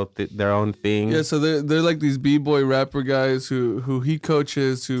and do their own thing. Yeah, so they're like these b-boy rapper guys who he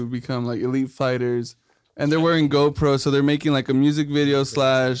coaches to become like elite fighters, and they're wearing GoPro, so they're making like a music video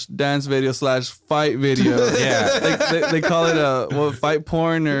 / dance video / fight video. Yeah, like they call it fight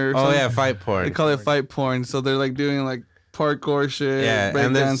porn or something. Yeah, fight porn. They call it fight porn. So they're like doing like parkour shit. Yeah, break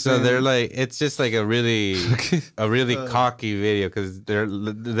and then dancing. so they're like, it's just like a really cocky video because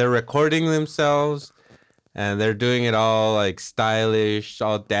they're recording themselves. And they're doing it all like stylish,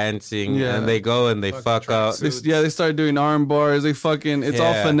 all dancing, Yeah. and they go and they fuck up. They start doing arm bars. They fucking, it's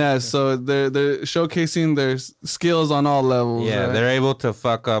all Yeah. finesse. So they're showcasing their skills on all levels. Yeah, right? they're able to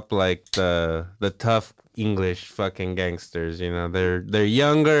fuck up like the tough English fucking gangsters. You know, they're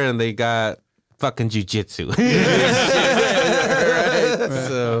younger and they got fucking jujitsu.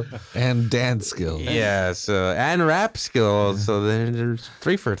 So And dance skills. yeah, and rap skills. So they're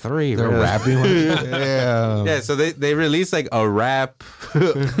 3 for 3. They're really. rapping. Yeah. Yeah, so they release like a rap.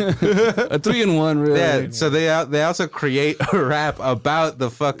 a 3-in-1, really. Yeah, so they also create a rap about the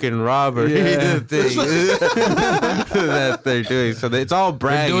fucking robbery Yeah. thing that they're doing. So it's all They're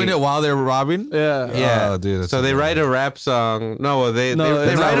bragging. doing it while they're robbing. Yeah. Yeah, Oh, dude, that's so they so write a rap song. No, they No,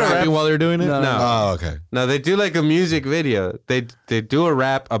 they it's write They're a rap. rapping while they're doing it. No. No. Oh, okay. No, they do like a music video. They do a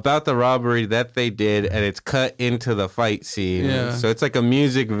rap about the robbery that they did, and it's cut into the fight scene. Yeah. So it's like a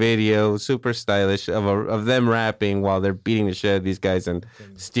music video, super stylish of them rapping while they're beating the shit out of these guys and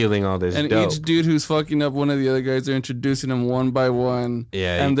stealing all this And dope. each dude who's fucking up one of the other guys, they're introducing them one by one.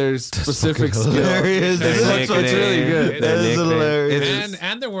 Yeah, And there's specific skills. hilarious. It's really good. That is hilarious.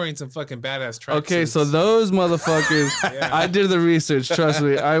 And they're wearing some fucking badass tracksuits. Okay, so those motherfuckers, I did the research. Trust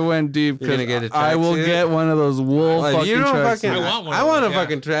me, I went deep. You're gonna get a I will tracksuit? get one of those wool Like, fucking you don't tracksuits. fucking. I want one I of want a those, yeah.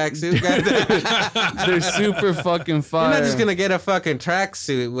 fucking tracksuit. Goddamn. They're super fucking You're fire. not just gonna get a fucking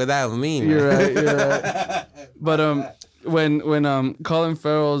tracksuit without me. Man. You're right. You're right. But when Colin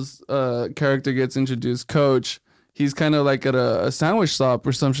Farrell's character gets introduced, Coach, he's kind of like at a sandwich shop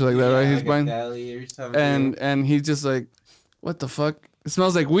or some shit like that, right? He's buying, or something. and he's just like, what the fuck? It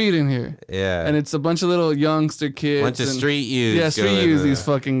smells like weed in here. Yeah, And it's a bunch of little youngster kids. bunch of and- street youths. Yeah, street going use to- these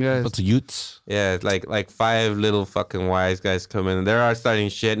fucking guys. What's the Utes? Yeah, like 5 little fucking wise guys come in and they're starting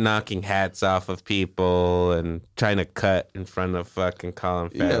shit, knocking hats off of people and trying to cut in front of fucking Colin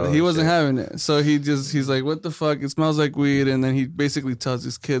Farrell. Yeah, and he wasn't shit. having it. So he's like, what the fuck? It smells like weed. And then he basically tells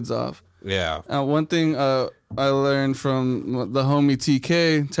his kids off. Yeah. One thing I learned from the homie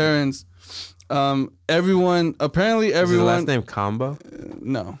TK, Terrence, apparently Is his everyone, last name Combo?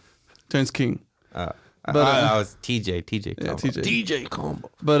 no, Terrence King. But But, I was TJ Yeah, Combo. TJ. TJ Combo.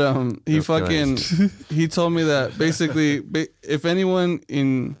 But he That's fucking, he told me that basically, if anyone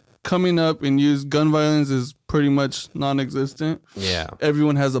in coming up and use gun violence is pretty much non-existent, Yeah.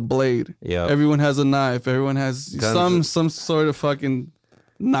 everyone has a blade. Yep. Everyone has a knife. Everyone has Guns- some sort of fucking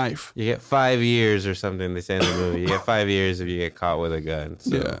knife. You get 5 years or something. They say in the movie, you get 5 years if you get caught with a gun.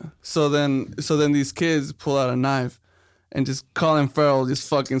 So. Yeah. So then these kids pull out a knife, and just Colin Farrell just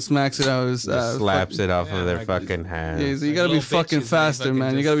fucking smacks it out of his Just slaps it off of their like fucking hand. Yeah, so you Like gotta be little fucking bitches, they faster, fucking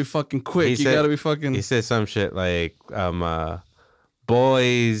man. You just- gotta be fucking quick. He You said- gotta be fucking. He said some shit like,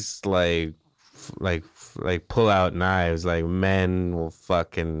 boys like pull out knives, like men will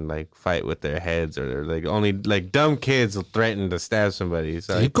fucking like fight with their heads, or like only like dumb kids will threaten to stab somebody.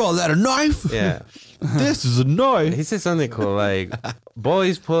 So You call that a knife? yeah, This is a knife. he said something cool like,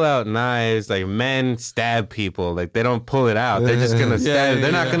 boys pull out knives, like men stab people, like they don't pull it out. They're just gonna stab. yeah,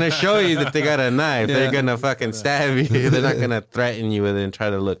 They're not yeah. gonna show you that they got a knife. Yeah. They're gonna fucking stab you. They're not gonna threaten you with it and try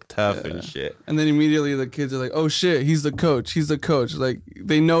to look tough and shit. And then immediately the kids are like, "Oh shit, he's the coach. He's the coach." Like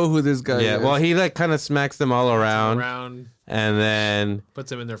they know who this guy Yeah, is. well, he like kind of smacks them all around, around, and then puts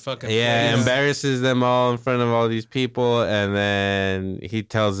them in their fucking yeah, place. embarrasses them all in front of all these people, and then he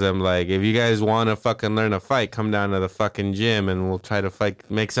tells them like, if you guys want to fucking learn a fight, come down to the fucking gym, and we'll try to fight,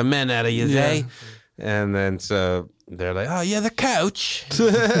 make some men out of you, Yeah. eh? And then so they're like, oh, you're the coach. He's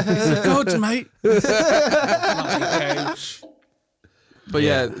the coach, mate. Coach. But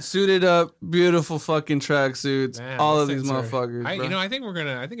yeah, suited up, beautiful fucking tracksuits. Man, all those of these things are- motherfuckers. I bro.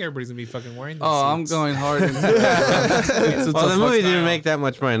 think everybody's gonna be fucking wearing these Oh, I'm suits. going hard into it. It's Well, a the movie style. didn't make that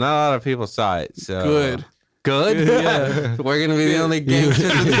much money. Not a lot of people saw it. So Good. Good. Yeah. We're gonna be the only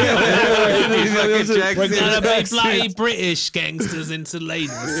gangsters. We're We're gonna be bloody British gangsters into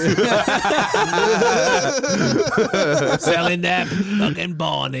ladies. Selling that fucking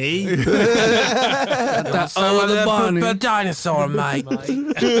Barney. That other Bonnie. dinosaur, mate. Some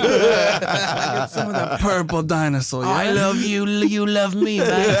of that purple dinosaur. Yeah? I love you. You love me,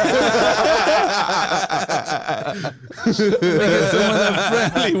 man. Some of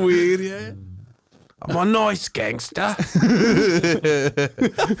that friendly weed. Yeah. I'm a nice gangster.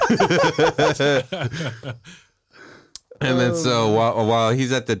 And then so while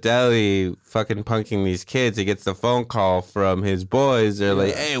he's at the deli fucking punking these kids, he gets the phone call from his boys. They're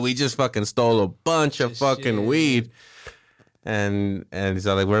like, hey, we just fucking stole a bunch of fucking shit. weed. And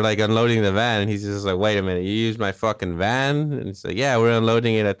so like we're like unloading the van, and he's just like, wait a minute, you used my fucking van? And it's like, yeah, we're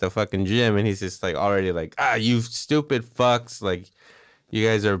unloading it at the fucking gym. And he's just like already like, you stupid fucks, like you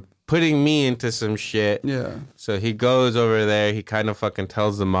guys are putting me into some shit. Yeah. So he goes over there, he kind of fucking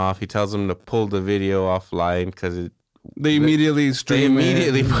tells them off. He tells them to pull the video offline because they immediately stream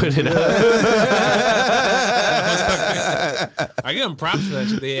put it up. I give them props for that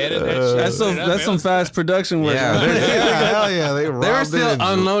shit. They edit that shit. That's some fast production work. Yeah, hell yeah. They were still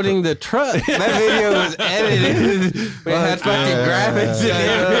unloading the truck. That video was edited. We had fucking graphics in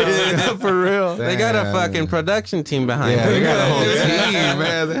everything. For real. They got a fucking production team behind Yeah, them. they got a whole team,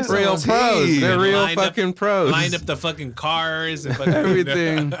 man. That's Real pros. They're real fucking pros. Lined up the fucking cars and fucking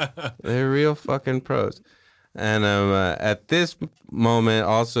Everything. They're real fucking pros. And at this moment,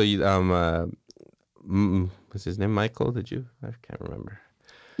 also, what's his name? Michael? I can't remember.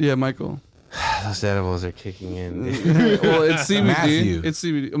 Yeah, Michael. Those edibles are kicking in. Well, it's CBD. Matthew. It's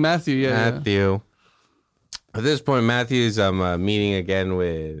CBD. Matthew, yeah. Matthew. At this point, Matthew's meeting again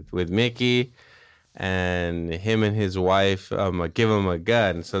with Mickey, and him and his wife give him a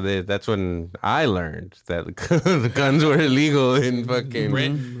gun. So that's when I learned that the guns were illegal in fucking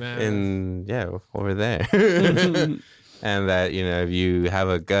Britain, over there, and that if you have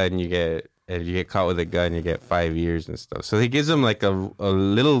a gun, if you get caught with a gun, you get 5 years and stuff. So he gives him like a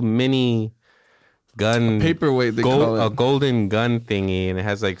little mini gun, paperweight, call it. A golden gun thingy, and it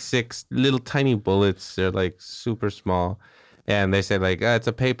has like 6 little tiny bullets. They're like super small, and they say like, it's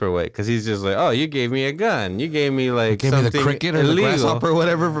a paperweight, because he's just like, you gave me a gun, you gave me like me something the cricket or illegal. the grasshopper or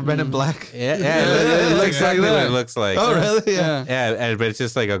whatever for Men in Black. Yeah, it looks exactly like that. what it looks like. Oh, really? Yeah. Yeah, but it's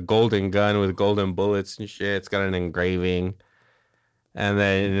just like a golden gun with golden bullets and shit. It's got an engraving. And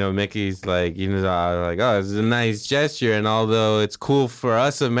then, Mickey's like, this is a nice gesture. And although it's cool for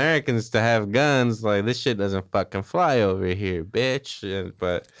us Americans to have guns, like, this shit doesn't fucking fly over here, bitch. And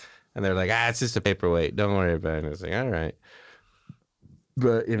they're like, it's just a paperweight. Don't worry about it. And it's like, all right.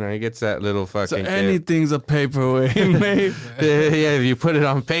 But, he gets that little fucking... So anything's a paperweight, mate. Yeah, if you put it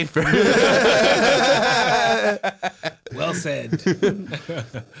on paper. well said.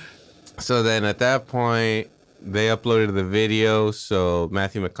 So then at that point... They uploaded the video, so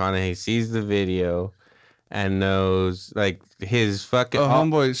Matthew McConaughey sees the video and knows, like, his fucking...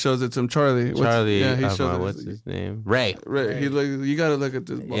 homeboy shows it to him, Charlie. He shows what's his name? Ray. He you gotta look at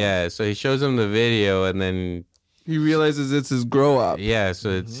this ball. Yeah, so he shows him the video, and then... He realizes it's his grow-up. Yeah, so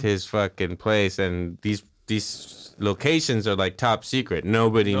it's his fucking place, and these locations are, like, top secret.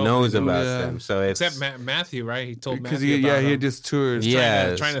 Nobody knows about them, so it's... Except Matthew, right? He told Matthew Because he just toured.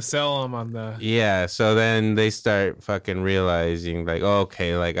 Trying to sell him on the... Yeah, so then they start fucking realizing, like,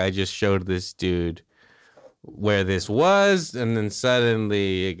 okay, like, I just showed this dude where this was, and then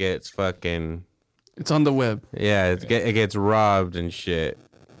suddenly it gets fucking... It's on the web. Yeah, it gets robbed and shit.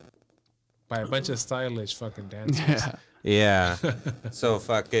 By a bunch of stylish fucking dancers. Yeah. Yeah. So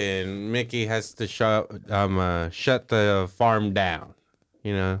fucking Mickey has to shut the farm down.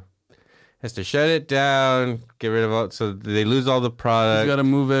 Has to shut it down, get rid of all, so they lose all the product. He's got to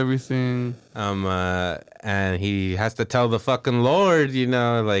move everything. And he has to tell the fucking Lord,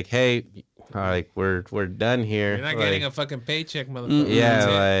 like, hey, like we're done here. You're not like, getting a fucking paycheck, motherfucker. Yeah,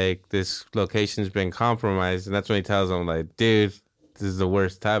 like this location's been compromised, and that's when he tells him, like, dude, this is the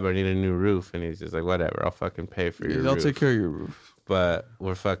worst time. I need a new roof. And he's just like, whatever, I'll fucking pay for your roof. I'll take care of your roof. But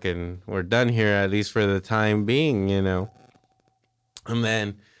we're done here, at least for the time being, And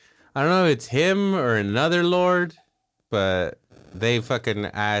then, I don't know if it's him or another Lord, but they fucking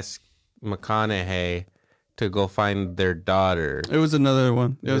ask McConaughey to go find their daughter. It was another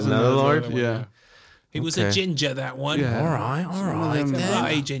one. It was another Lord? Yeah. He was a ginger, that one. Yeah. All right.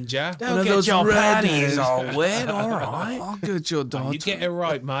 Hey, ginger. Don't get your panties all wet. All right. I'll get your daughter. You get it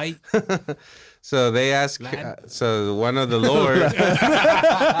right, mate. So they ask. So one of the Lord.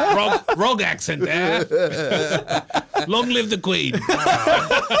 Wrong accent there. Long live the Queen.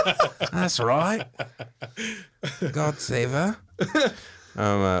 That's right. God save her.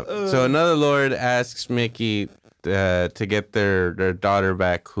 So another Lord asks Mickey to get their daughter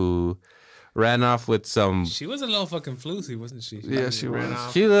back, who ran off with some... She was a little fucking floozy, wasn't she? Yeah, she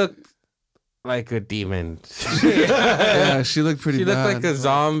was. She looked like a demon. Yeah, she looked pretty She bad. looked like a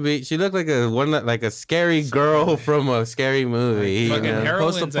zombie. She looked like a scary girl from a scary movie. Fucking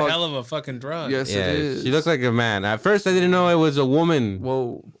heroin's a Post-apoc- hell of a fucking drug. Yes, Yeah, it is. she looked like a man. At first, I didn't know it was a woman.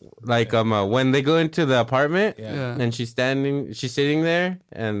 Whoa. Like when they go into the apartment Yeah. Yeah. and she's sitting there,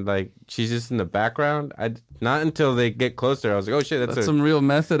 and like she's just in the background. not until they get closer. I was like, oh shit, that's some real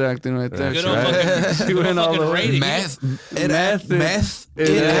method acting right there. Good old fucking, She went all the way. Meth Meth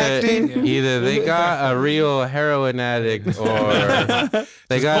acting. Either they got a real heroin addict, or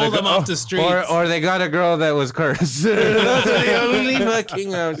they got pull them off the streets. or they got a girl that was cursed. Those are the only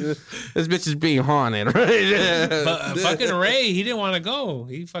fucking. This bitch is being haunted, right? But fucking Ray, he didn't want to go.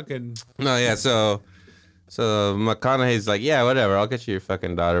 He fucking. No, yeah. So McConaughey's like, yeah, whatever. I'll get you your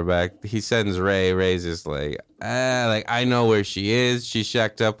fucking daughter back. He sends Ray. Ray's just like I know where she is. She's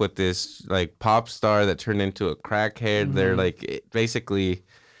shacked up with this like pop star that turned into a crackhead. Mm-hmm. They're like basically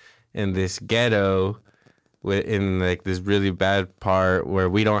in this ghetto, in like this really bad part where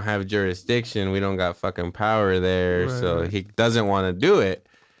we don't have jurisdiction. We don't got fucking power there. Right. So he doesn't want to do it.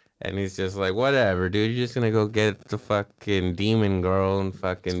 And he's just like, whatever, dude. You're just gonna go get the fucking demon girl and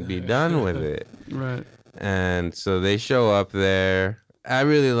fucking be done with it. Right. And so they show up there. I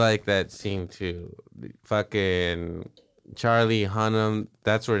really like that scene too. Fucking Charlie Hunnam,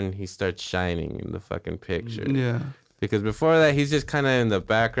 that's when he starts shining in the fucking picture. Yeah. Because before that, he's just kind of in the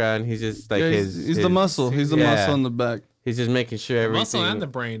background. He's just like he's the muscle. He's the muscle in the back. He's just making sure everything. Muscle and the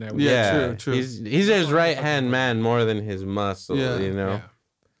brain. True. He's his right hand man more than his muscle. Yeah. You know.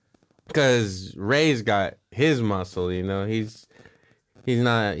 Because Ray's got his muscle. You know. He's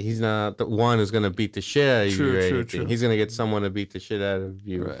not the one who's gonna beat the shit out of you or anything. True. He's gonna get someone to beat the shit out of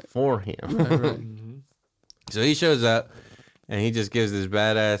you for him. Right. So he shows up and he just gives this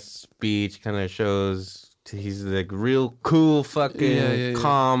badass speech, kind of shows he's like real cool fucking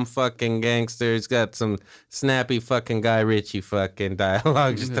calm fucking gangster. He's got some snappy fucking Guy Ritchie fucking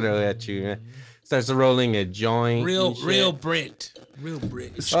dialogue just throw at you. Man. Starts rolling a joint. Real Brit.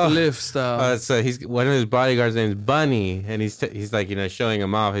 Spliff style. So he's one of his bodyguards named Bunny, and he's like, you know, showing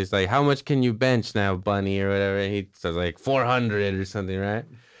him off. He's like, how much can you bench now, Bunny, or whatever? And he says like 400 or something, right?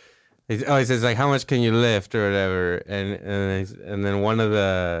 He says like, how much can you lift or whatever? And then one of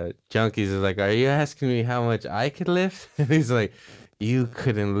the junkies is like, are you asking me how much I could lift? And he's like, you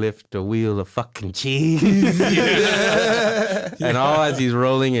couldn't lift a wheel of fucking cheese. And all as he's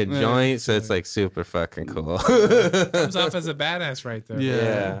rolling a joint, so it's like super fucking cool. Comes off as a badass right there.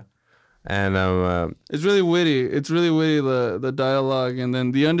 Yeah. And it's really witty. The dialogue, and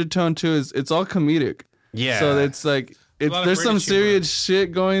then the undertone too is it's all comedic. Yeah. So it's like there's some serious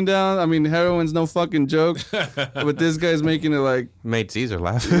shit going down. I mean, heroin's no fucking joke, but this guy's making it like made Caesar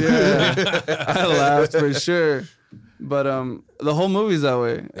laugh. Yeah, I laughed for sure. But the whole movie's that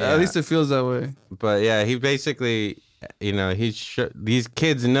way. Yeah. At least it feels that way. But yeah, he basically, you know, these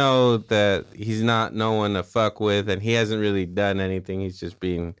kids know that he's not no one to fuck with, and he hasn't really done anything. He's just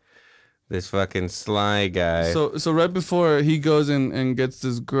being this fucking sly guy. So right before he goes and gets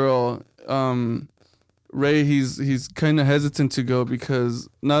this girl, Ray, he's kind of hesitant to go because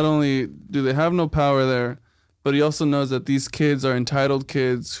not only do they have no power there, but he also knows that these kids are entitled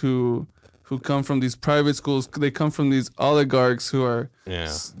kids who come from these private schools. They come from these oligarchs who are,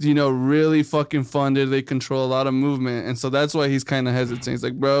 you know, really fucking funded. They control a lot of movement. And so that's why he's kind of hesitant. He's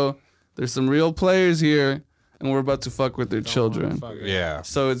like, bro, there's some real players here, and we're about to fuck with their children. Yeah.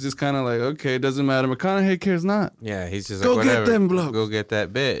 So it's just kind of like, okay, it doesn't matter. McConaughey cares not. Yeah, he's just go like, whatever. Get them blokes. Go get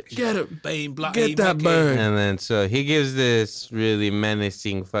that bitch. Get him. Get that bird. And then so he gives this really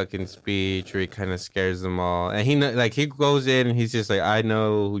menacing fucking speech where he kind of scares them all. And he goes in and he's just like, I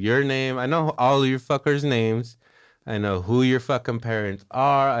know your name. I know all your fuckers' names. I know who your fucking parents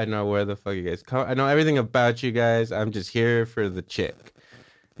are. I know where the fuck you guys come. I know everything about you guys. I'm just here for the chick.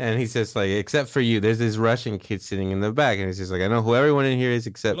 And he's just like, except for you, there's this Russian kid sitting in the back, and he's just like, I know who everyone in here is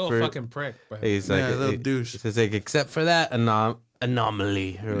except for. Little fucking prick. He's like, a little douche. He's like, except for that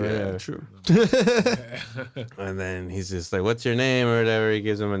anomaly or whatever. Yeah, true. And then he's just like, what's your name or whatever? He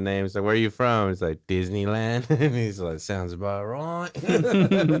gives him a name. He's like, where are you from? He's like, Disneyland. And he's like, sounds about right.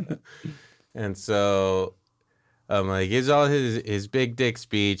 And so, he gives all his big dick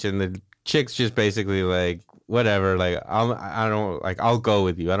speech, and the chick's just basically like, whatever, like I'll go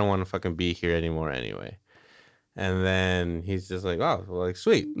with you. I don't want to fucking be here anymore anyway. And then he's just like, oh, well, like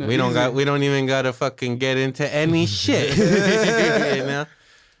sweet. No, we don't even gotta fucking get into any shit. You know?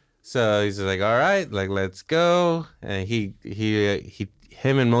 So he's just like, all right, like let's go. And him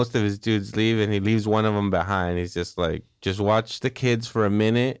and most of his dudes leave, and he leaves one of them behind. He's just like, just watch the kids for a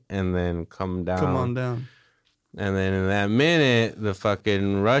minute and then come down. Come on down. And then in that minute, the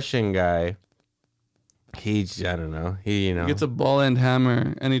fucking Russian guy, he gets a ball end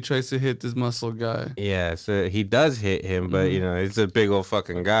hammer and he tries to hit this muscle guy. Yeah, so he does hit him, but you know, it's a big old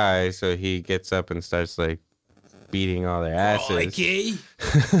fucking guy, so he gets up and starts like beating all their asses. Crikey.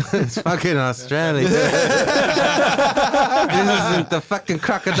 It's fucking Australia. This isn't the fucking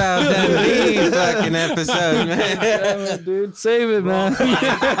Crocodile Dundee fucking episode, man. Yeah, dude, save it, man.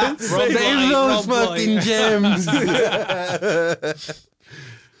 Save those fucking gems.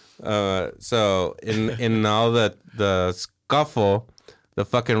 So in all the scuffle, the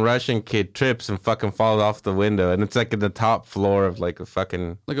fucking Russian kid trips and fucking falls off the window, and it's like in the top floor of like a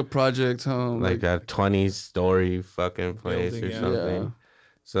fucking Like a project home. like a 20-story fucking place Building, or yeah. something. Yeah.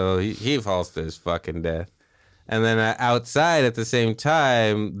 So he falls to his fucking death. And then outside at the same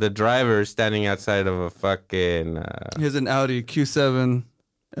time, the driver is standing outside of a fucking He has an Audi Q7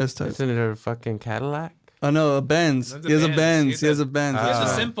 S-Type. isn't it a fucking Cadillac? Oh no, a Benz. That's a He has a Benz. Benz. He has a Benz. It's That's a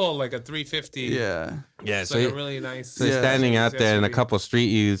right. simple, like a 350. Yeah. Yeah, It's so like he- a really nice. So he's Yeah. standing out there, and a SUV. couple street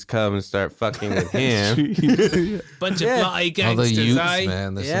youths come and start fucking with him. Bunch Yeah. of bloody All the gangsters, youths, eh?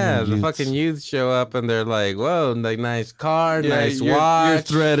 man. There's so Yeah, many the youths. fucking youths show up, and they're like, "Whoa, like nice car, nice you're watch."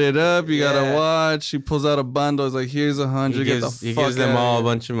 threaded up. You Yeah. gotta watch. He pulls out a bundle. He's like, "Here's 100. Get the He fuck gives them outta all a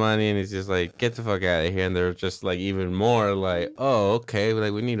here." bunch of money, and he's just like, "Get the fuck out of here!" And they're just like even more like, "Oh, okay,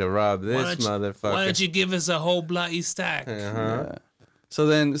 like we need to rob this Why motherfucker." don't you give us a whole bloody stack? Uh-huh. Yeah. So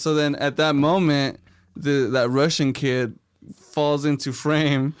then at that moment, that Russian kid falls into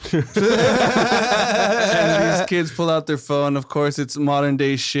frame, and these kids pull out their phone. Of course, it's modern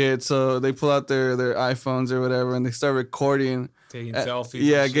day shit. So they pull out their iPhones or whatever, and they start recording. Taking selfies.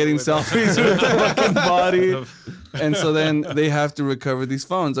 Yeah, and shit getting with them. selfies with their fucking body. And so then they have to recover these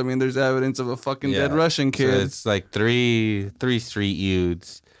phones. I mean, there's evidence of a fucking dead Russian So kid. it's like three street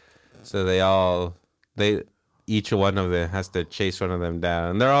youths. So each one of them has to chase one of them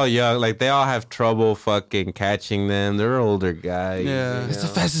down. They're all young, like they all have trouble fucking catching them. They're older guys. Yeah. you It's The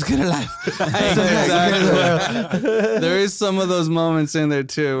know? fastest kid alive. Exactly. There is some of those moments in there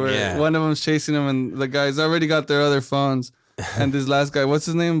too, where Yeah. one of them's chasing them, and the guy's already got their other phones. And this last guy, what's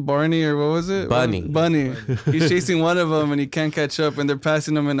his name? Barney or what was it? Bunny. Bunny. He's chasing one of them, and he can't catch up, and they're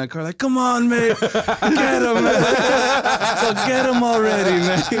passing him in a car. Like, come on, mate, get him, man. So get him already,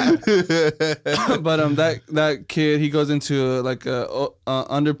 man. But that kid, he goes into like a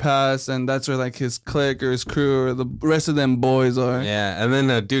underpass, and that's where like his clique or his crew or the rest of them boys are. Yeah, and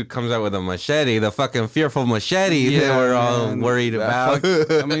then a dude comes out with a machete, the fucking fearful machete that Yeah, we're all man. worried about.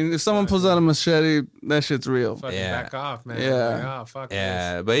 I mean, if someone pulls out a machete, that shit's real. Fucking Yeah. back off, man. Yeah. Like, oh, fuck this.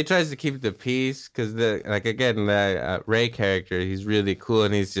 Yeah, but he tries to keep the peace because the Ray character, he's really cool,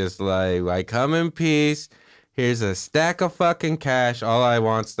 and he's just like, I come in peace. Here's a stack of fucking cash. All I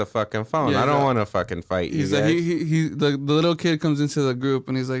want's the fucking phone. Yeah, I don't no. want to fucking fight you He's like, guys. the little kid comes into the group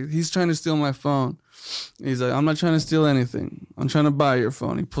and he's like, he's trying to steal my phone. He's like, I'm not trying to steal anything. I'm trying to buy your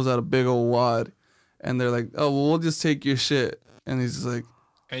phone. He pulls out a big old wad, and they're like, oh, well, we'll just take your shit. And he's just like,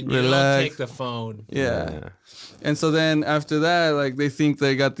 And you Relax. don't take the phone. yeah. And so then after that, like they think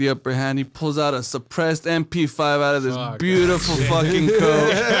they got the upper hand. He pulls out a suppressed MP5 out of this Fuck. beautiful fucking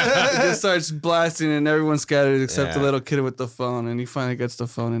coat. He just starts blasting, and everyone scatters except the Yeah. little kid with the phone. And he finally gets the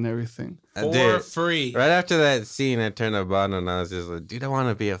phone and everything. I For did. free. Right after that scene, I turned to Bono and I was just like, dude, I want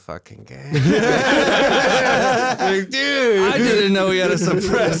to be a fucking gang. Like, dude. I didn't know he had a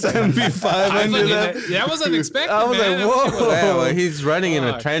suppressed MP5 I under that. that was unexpected, I was man. like, whoa. Yeah, well, he's running in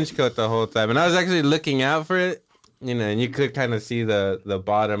a Fuck. trench coat the whole time. And I was actually looking out for it, you know, and you could kind of see the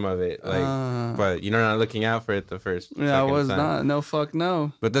bottom of it. Like, but you're not looking out for it the first Yeah, I second was time. not. No, fuck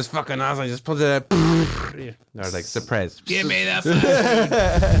no. But this fucking awesome just pulled it up. Or like suppressed. Give me that phone.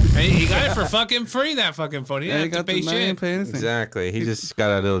 And he got it for fucking free, that fucking phone. He Yeah, he didn't have got to the pay money shit. and pay anything. Exactly. He just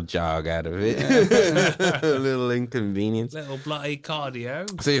got a little jog out of it. A little inconvenience. Little bloody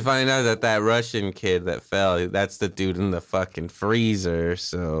cardio. So you find out that Russian kid that fell, that's the dude in the fucking freezer.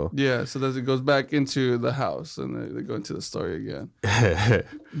 So Yeah, so then it goes back into the house, and they go into the story again.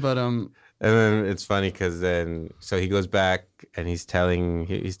 But and then it's funny because then so he goes back and he's telling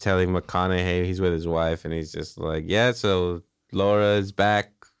McConaughey he's with his wife, and he's just like, yeah, so Laura is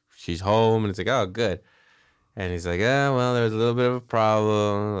back, she's home, and it's like, oh, good. And he's like, yeah, well, there's a little bit of a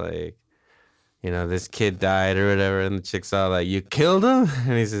problem, like, you know, this kid died or whatever, and the chick's all like, you killed him?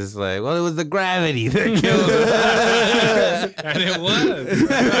 And he's just like, well, it was the gravity that killed him. And it was.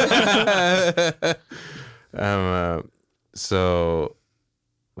 So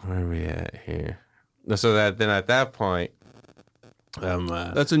where are we at here? So that then at that point,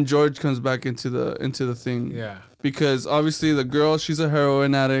 that's when George comes back into the thing. Yeah. Because obviously the girl, she's a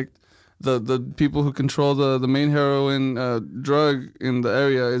heroin addict. The people who control the main heroin drug in the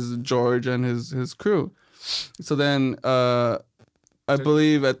area is George and his crew. So then I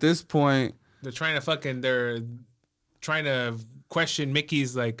believe at this point, They're trying to question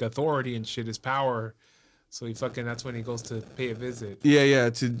Mickey's like authority and shit, his power. So that's when he goes to pay a visit. Yeah,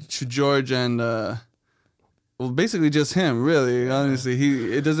 to George and well, basically just him, really.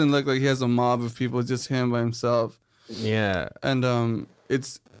 Honestly, it doesn't look like he has a mob of people, just him by himself. Yeah. And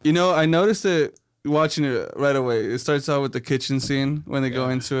it's I noticed it watching it right away. It starts out with the kitchen scene when they go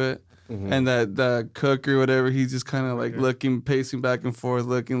into it. Mm-hmm. And that cook or whatever, he's just kind of like looking, pacing back and forth,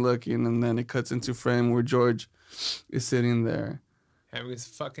 looking, and then it cuts into frame where George is sitting there. Having his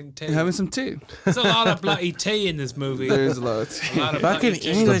fucking tea. Having some tea. There's a lot of bloody tea in this movie. There's a lot of tea. A lot of fucking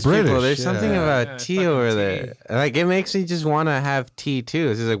English British, people. There's something about tea over there. Like, it makes me just want to have tea, too.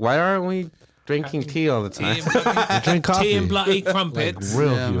 It's just like, why aren't we drinking tea all the time? Drink coffee. Tea and bloody crumpets. Like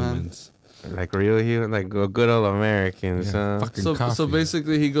real Man. humans. Like real human, like good old Americans. So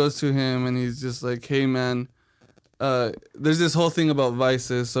basically, he goes to him and he's just like, "Hey, man, there's this whole thing about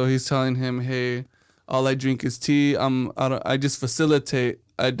vices." So he's telling him, "Hey, all I drink is tea. I just facilitate.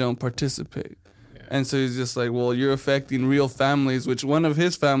 I don't participate." Yeah. And so he's just like, "Well, you're affecting real families." Which one of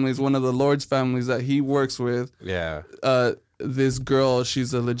his families, one of the Lord's families that he works with. Yeah. This girl,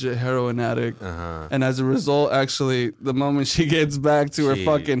 she's a legit heroin addict, and as a result, actually, the moment she gets back to her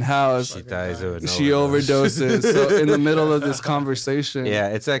fucking house, she dies of an overdoses. So in the middle of this conversation, yeah,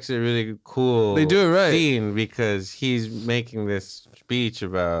 it's actually really cool. They do it right scene because he's making this speech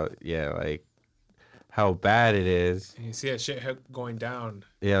about like how bad it is. And you see that shit going down.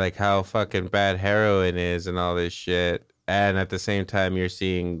 Yeah, like how fucking bad heroin is and all this shit, and at the same time, you're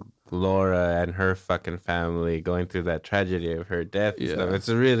seeing Laura and her fucking family going through that tragedy of her death and stuff. It's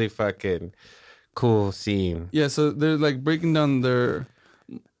a really fucking cool scene. Yeah, so they're like breaking down their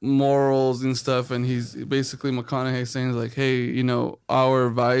morals and stuff, and he's basically McConaughey saying like, "Hey, our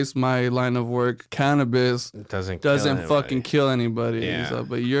vice, my line of work, cannabis doesn't fucking kill anybody. Yeah.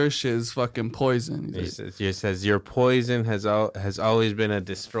 But your shit is fucking poison." He says your poison has always been a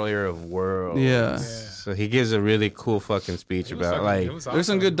destroyer of worlds. Yeah. So he gives a really cool fucking speech about awesome. There's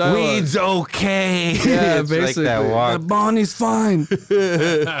some good dialogue. Weed's okay. Yeah, it's basically. like that walk. The Bonnie's fine.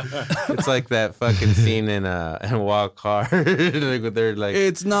 It's like that fucking scene in Walk Hard. Like they're like,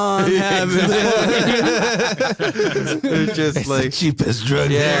 it's non-habit. They're just it's like the cheapest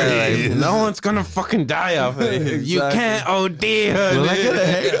drug. like, no one's gonna fucking die off of it. Exactly. You can't OD. Well, I get a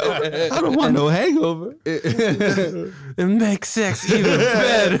hangover. I don't want no hangover. It makes sex even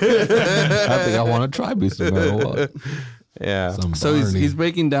better. I think I want to try me some marijuana. Yeah. So he's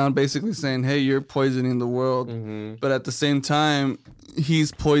breaking down, basically saying, "Hey, you're poisoning the world," but at the same time,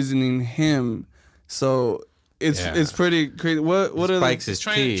 he's poisoning him. So it's pretty crazy. What are Spikes the, his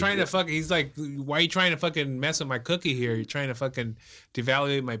trying teeth. to fucking. He's like, "Why are you trying to fucking mess with my cookie here? You're trying to fucking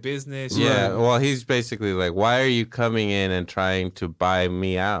devalue my business." Yeah. Well, he's basically like, why are you coming in and trying to buy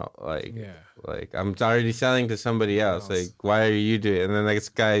me out? Like, like I'm already selling to somebody else. Like, why are you doing? And then this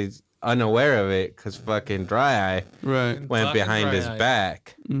guy's unaware of it because fucking Dry Eye went Fucking behind Dry his Eye.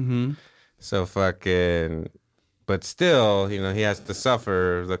 back. So fucking, but still, he has to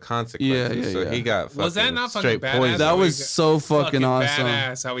suffer the consequences. So he got fucking Was that not fucking straight badass? poison. that was so fucking awesome.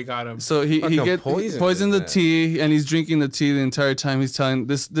 Badass how we got him. So he poisoned the tea, and he's drinking the tea the entire time. He's telling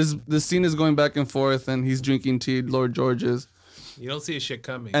this scene is going back and forth, and he's drinking tea, Lord George's. You don't see his shit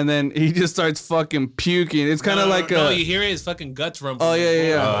coming. And then he just starts fucking puking. It's kind of you hear his fucking guts rumbling. Oh, yeah.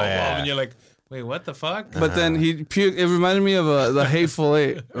 Oh, yeah. And you're like, wait, what the fuck? But then he puked. It reminded me of the Hateful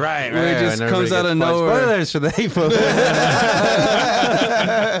Eight. Right. Where it just when comes out everybody of gets punched. nowhere. Spoilers for the Hateful.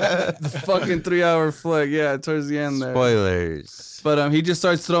 The fucking 3-hour flick. Yeah, towards the end there. Spoilers. But he just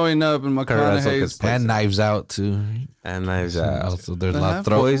starts throwing up, and McConaughey's And Knives Out too. And Knives Out. Also, there's a What lot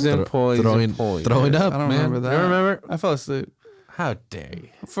happened? Poison. throwing up. I don't man. remember that. You remember? I fell asleep How dare you?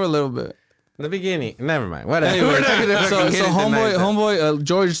 for a little bit. In the beginning. Never mind. Whatever. Anyway, We're not gonna so fucking get into Knives Out. homeboy,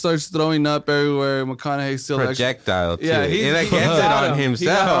 George starts throwing up everywhere. McConaughey still Projectile too. Yeah, he like he gets it got on him. He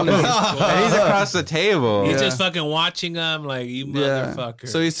got himself. him. And he's across the table. He's Yeah. just fucking watching him like, you motherfucker.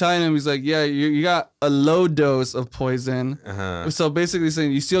 So he's telling him, he's like, yeah, you got a low dose of poison. So basically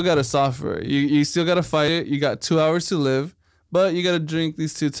saying you still got to suffer. You still got to fight it. You got 2 hours to live, but you got to drink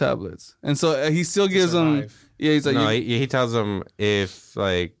these 2 tablets. And so he still gives him. survive. Yeah, he's like, No, he tells him if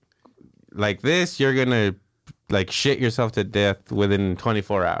like this, you're gonna like shit yourself to death within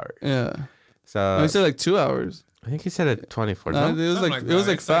 24 hours. yeah. So No, he said like 2 hours. I think he said it 24. No, No? it was Something like that. it was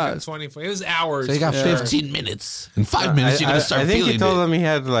like It's fast. 24. It was hours. So you got Yeah. 15 minutes. In 5 minutes, you're gonna start I think feeling he told it. him he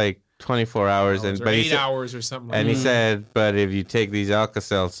had like 24 hours, Or but he 8 said, hours or something like and that. he said, but if you take these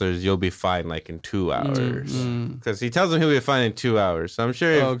Alka-Seltzers, you'll be fine like in 2 hours. Because he tells him he'll be fine in 2 hours. So I'm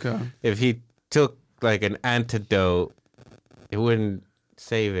sure if he took like an antidote, it wouldn't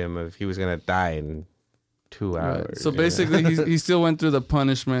save him if he was gonna die in 2 hours. Right. So basically, he still went through the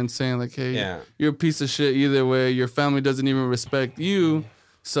punishment, saying like, "Hey, you're a piece of shit either way. Your family doesn't even respect you,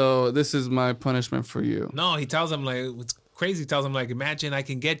 so this is my punishment for you." No, he tells him like it's crazy. He tells him like, imagine I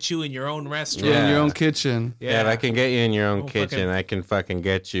can get you in your own restaurant, in your own kitchen. Yeah, if I can get you in your own kitchen, I can fucking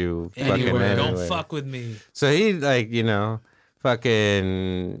get you anywhere. Don't fuck with me. So he like, you know,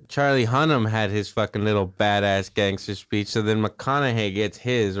 fucking Charlie Hunnam had his fucking little badass gangster speech. So then McConaughey gets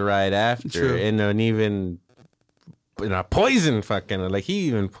his right after. True. And then even poison fucking, like he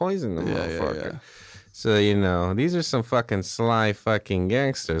even poisoned the motherfucker. Yeah. So, you know, these are some fucking sly fucking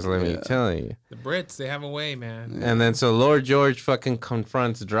gangsters, let me tell you. The Brits, they have a way, man. And then so Lord George fucking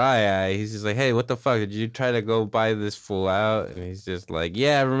confronts Dry Eye. He's just like, hey, what the fuck? Did you try to go buy this fool out? And he's just like,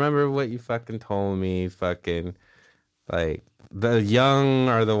 yeah, remember what you fucking told me? Fucking, like, the young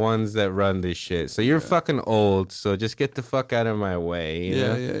are the ones that run this shit. So you're fucking old, so just get the fuck out of my way. You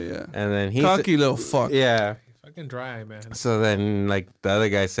know? Yeah. And then he's... Cocky little fuck. Yeah. Fucking Dry Eye, man. So then, like, the other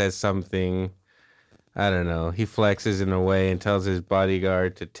guy says something... I don't know. He flexes in a way and tells his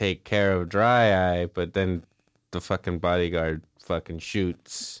bodyguard to take care of Dry Eye, but then the fucking bodyguard fucking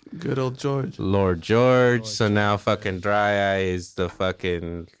shoots. Good old George. Lord George. So now fucking Dry Eye is the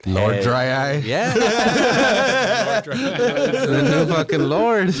fucking Lord head. Dry Eye? Yeah. Lord Dry Eye. The new fucking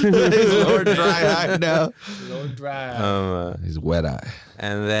Lord. He's Lord Dry Eye now. Lord Dry Eye. He's Wet Eye.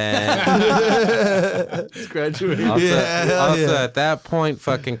 And then It's graduated. also at that point,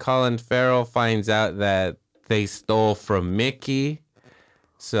 fucking Colin Farrell finds out that they stole from Mickey.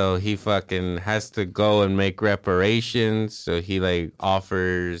 So he fucking has to go and make reparations. So he like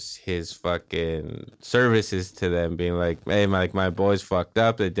offers his fucking services to them, being like, "Hey, my boys fucked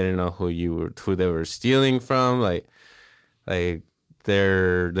up. They didn't know who they were stealing from. Like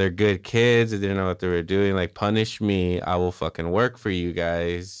they're good kids. They didn't know what they were doing. Like, punish me. I will fucking work for you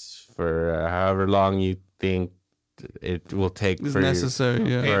guys for however long you think it will take It's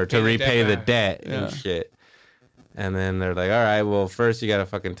necessary, or to repay the debt and shit." And then they're like, all right, well, first you got to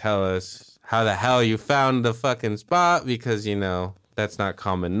fucking tell us how the hell you found the fucking spot, because, you know, that's not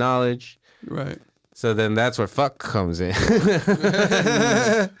common knowledge. Right. So then that's where fuck comes in.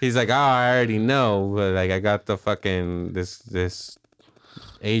 He's like, oh, I already know. But, like, I got the fucking, this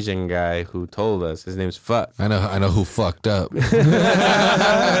Asian guy who told us. His name's Fuck. I know who fucked up.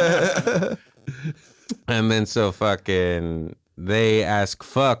 And then so fucking... They ask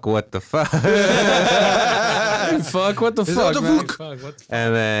Fuck what the fuck. Fuck what the fuck, man?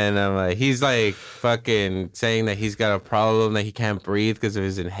 And then he's like fucking saying that he's got a problem that he can't breathe because of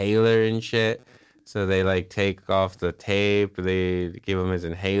his inhaler and shit. So they like take off the tape, they give him his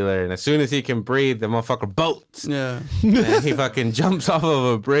inhaler, and as soon as he can breathe, the motherfucker bolts. Yeah. And he fucking jumps off of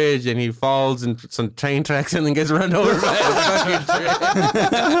a bridge and he falls in some train tracks and then gets run over by a fucking train.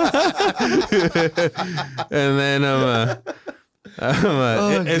 And then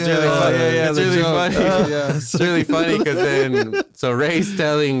it's really funny. It's really funny. It's really funny because then so Ray's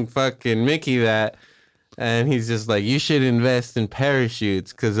telling fucking Mickey that, and he's just like, you should invest in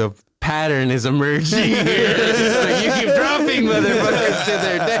parachutes because a pattern is emerging here. Like, you keep dropping motherfuckers to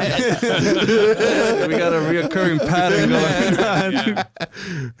their death. We got a reoccurring pattern going on.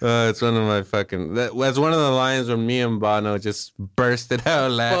 It's one of my fucking. That's one of the lines where me and Bono just bursted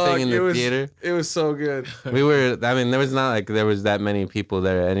out laughing in the theater. It was so good. We were. I mean, there was not like there was that many people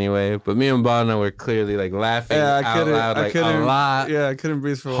there anyway. But me and Bono were clearly like laughing out loud, like a lot. Yeah, I couldn't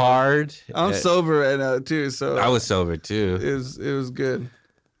breathe for a while. Hard. I'm sober right now too, so I was sober too. It was good.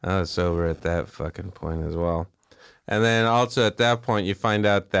 I was sober at that fucking point as well. And then also at that point, you find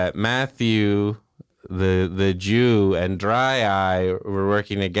out that Matthew, the Jew, and Dry Eye were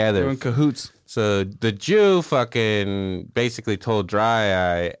working together. They were in cahoots. So the Jew fucking basically told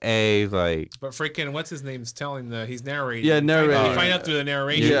Dry Eye, like... But freaking, what's his name's telling he's narrating. Yeah, narrating. You find out through the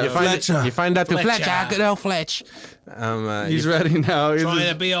narration. You find out through Fletcher. Good old Fletch. He's ready now. He's trying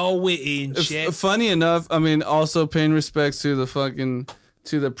to be all witty and shit. Funny enough, I mean, also paying respects to the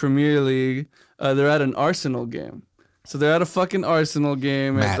Premier League. They're at an Arsenal game. So they're at a fucking Arsenal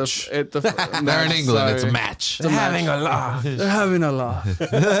game. Match. At the They're in England. Sorry. It's a match. They're having a laugh. They're having a laugh.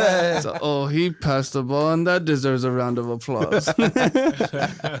 So, he passed the ball, and that deserves a round of applause.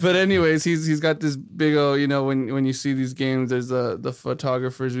 But anyways, he's got this big old, you know, when you see these games, there's the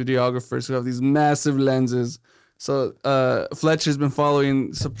photographers, videographers who have these massive lenses. So Fletcher's been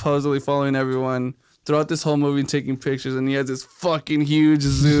supposedly following everyone throughout this whole movie and taking pictures, and he has this fucking huge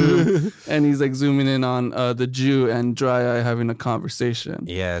zoom, and he's like zooming in on the Jew and Dry Eye having a conversation.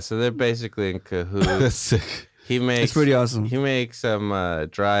 Yeah, so they're basically in cahoots. That's sick. It's pretty awesome. He makes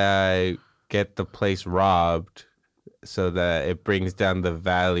Dry Eye get the place robbed so that it brings down the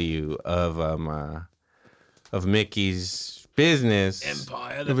value of of Mickey's business.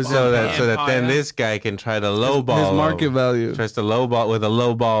 Empire. So that then this guy can try to lowball his market value. Tries to lowball with a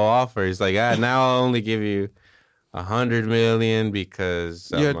lowball offer. He's like, now I'll only give you $100 million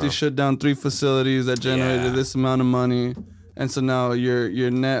because you have to shut down 3 facilities that generated this amount of money, and so now your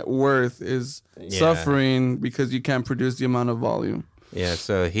net worth is suffering because you can't produce the amount of volume. Yeah,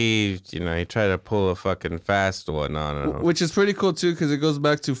 so he tried to pull a fucking fast one on him, which is pretty cool too, because it goes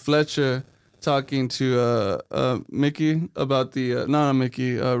back to Fletcher talking to Mickey about the not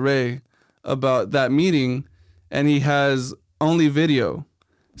Mickey, Ray about that meeting, and he has only video.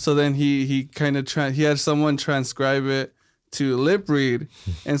 So then he kind of he had someone transcribe it to lip read,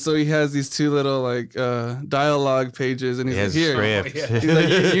 and so he has these 2 little like dialogue pages, and he's like, here, he's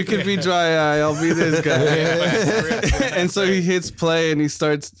like, you can be Dry Eye, I'll be this guy. And so he hits play, and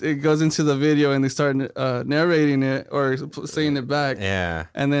it goes into the video, and they start narrating it or saying it back. Yeah.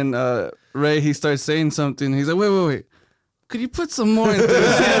 And then Ray, he starts saying something. He's like, wait. Could you put some more into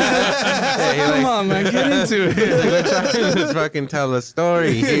this? Come on, man, get into it. We're trying to fucking tell a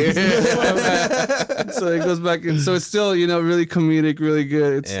story here. So it goes back, and so it's still, really comedic, really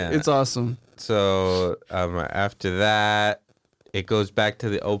good. It's awesome. So after that, it goes back to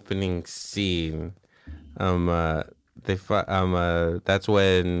the opening scene. That's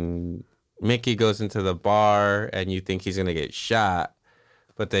when Mickey goes into the bar, and you think he's gonna get shot,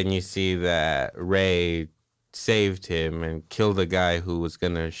 but then you see that Ray saved him and killed the guy who was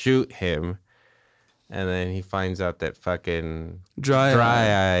gonna shoot him, and then he finds out that fucking Dry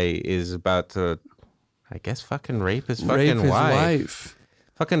Eye is about to, I guess, fucking rape his wife.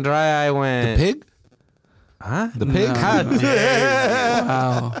 Fucking Dry Eye went the pig. Huh? The pig? No. God damn.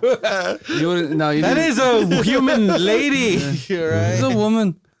 Wow. That is a human lady. You're right. It's a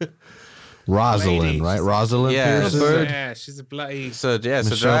woman. Rosalind, right? Rosalind Pearson? Yeah, she's a bloody... So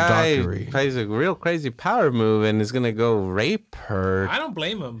Michelle Dry Eye Dockery plays a real crazy power move and is going to go rape her. I don't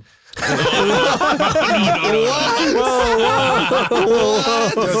blame him. No.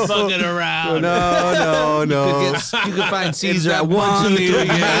 Just fucking around. No. You could find Caesar at 123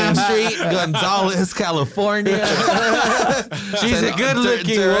 Main Street, Gonzales, California. She's a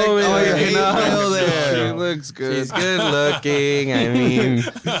good-looking woman. She looks good. She's good-looking. I mean,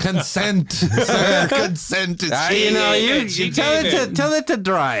 consent, sir. Consent is you tell it to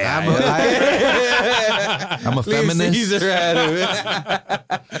Dry Eye. I'm a feminist. Caesar out of it.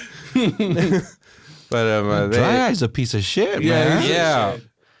 But Dry Eye's a piece of shit, man. Yeah.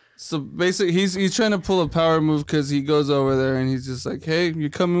 So basically, he's trying to pull a power move because he goes over there and he's just like, "Hey, you're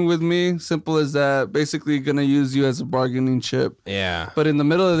coming with me." Simple as that. Basically, gonna use you as a bargaining chip. Yeah. But in the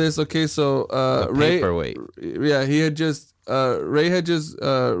middle of this, okay, so Ray, paperweight. Yeah, he had just Ray had just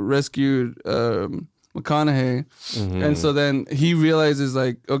rescued McConaughey, and so then he realizes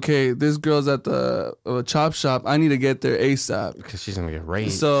like, okay, this girl's at the chop shop. I need to get there ASAP because she's gonna get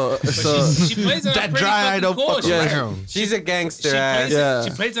raped. So she plays it that Dry Eye don't fuck around. She's a gangster.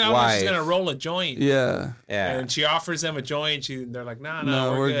 She plays it out like she's gonna roll a joint. Yeah. And she offers them a joint. They're like,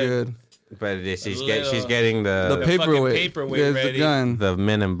 no, we're good. But she's getting the paperweight ready. The gun, the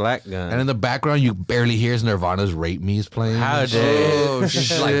Men in Black gun, and in the background you barely hear Nirvana's "Rape Me" is playing. How dare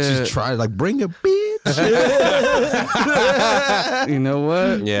she's trying like bring a bitch. You know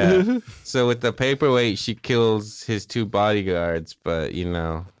what? Yeah. So with the paperweight, she kills his 2 bodyguards, but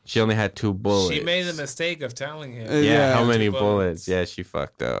she only had 2 bullets. She made the mistake of telling him. Yeah, how many bullets? Yeah, she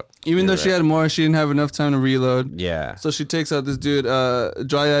fucked up. Even though she had more, she didn't have enough time to reload. Yeah. So she takes out this dude.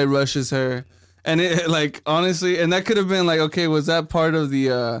 Dry Eye rushes her, and it like honestly, and that could have been like, okay, was that part of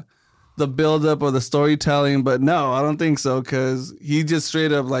the build up or the storytelling? But no, I don't think so, because he just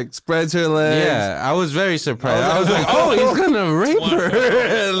straight up like spreads her legs. Yeah, I was very surprised. I was like, oh, he's gonna rape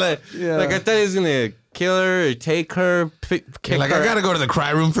her. like I thought he was gonna kill her or take her, kick like her. I gotta go to the cry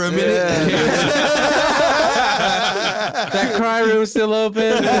room for a minute. That cry room's still open.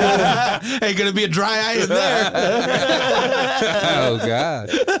 Ain't gonna be a Dry Eye in there. Oh God,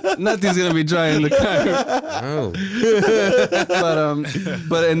 Nothing's gonna be dry in the cry room. Oh.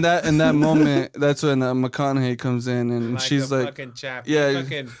 But in that moment, that's when McConaughey comes in, and like she's like, fucking chap. yeah,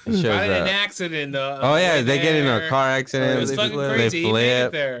 Fucking shows got in up. an accident. Oh yeah, they get in a car accident. It was fucking flip. crazy. They He made it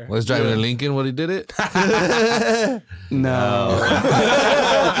flip. there. Was driving a Lincoln when he did it? no.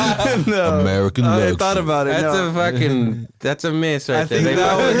 No. American I luxury. thought about it. That's no. a fucking. That's a miss right I there. think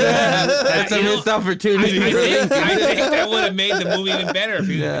that was That's a You know, missed opportunity. I think that would have made the movie even better if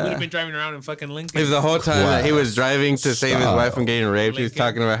he would have been driving around in fucking Lincoln. If the whole time that he Wow. was driving to save his Stop. wife from getting raped, he was Lincoln.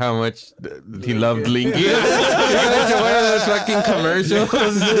 talking about how much he loved Lincoln. It's one of those fucking commercials.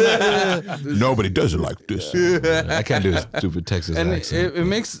 Nobody does it like this. I can't do a stupid Texas And accent. it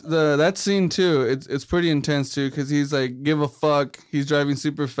makes that scene too. It's pretty intense too because he's like give a fuck. He's driving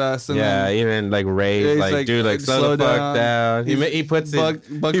super fast and Yeah, then even like Ray, Yeah, he's like, like, dude, like slow slow the fuck down. down. He puts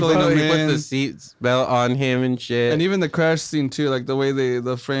buckling he him puts in. the seat belt on him and shit. and even the crash scene too. Like the way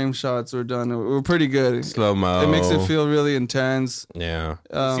the frame shots were done were pretty good. Slow mo. It makes it feel really intense. Yeah.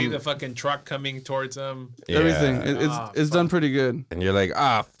 See the fucking truck coming towards him. Yeah. Everything Ah, it's done pretty good. And you're like,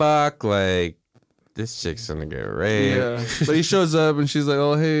 fuck, like this chick's gonna get raped. Yeah, but he shows up and she's like,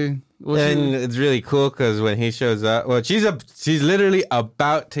 "Oh hey." And it's really cool because when he shows up, well, she's literally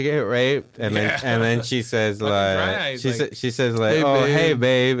about to get raped, and then she says Fucking like, Dry Eyes, she says like, "Hey, oh babe." hey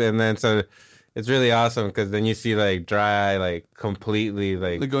babe, and then so it's really awesome because then you see like Dry Eye like completely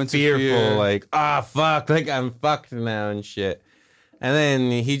like They go into fearful, fear. like fuck, like I'm fucked now and shit, and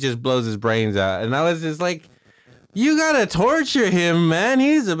then he just blows his brains out, and I was just like. You gotta torture him, man.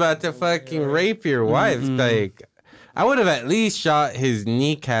 He's about to fucking rape your wife. Like, I would have at least shot his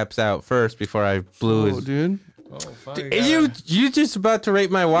kneecaps out first before I blew Oh, his. dude. Oh, fuck. Is you just about to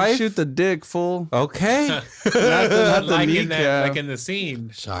rape my wife? Shoot the dick, fool. Okay. Not the like in kneecap. like in the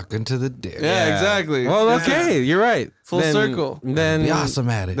scene. Shocking to the dick. Yeah, exactly. Well, okay, you're right. Full circle. Then Be awesome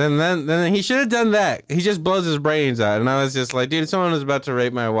at it. Then he should have done that. He just blows his brains out, and I was just like, dude, if someone was about to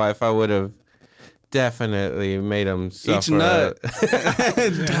rape my wife, I would have definitely made him suffer. Each nut.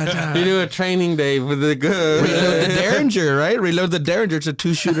 You do a training day with the good. Reload the Derringer, right? Reload the Derringer. It's a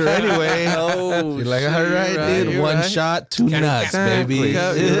 2-shooter anyway. Oh, You're like, shit, all right, you're dude. you're One right. shot, 2 nuts, Exactly. baby.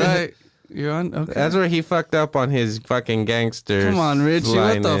 Yeah, you're right. You're on. Okay. That's where he fucked up on his fucking gangster. Come on, Richie. What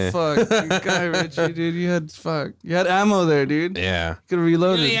line the there. fuck? Guy Ritchie, dude. You had ammo there, dude. Yeah. Could have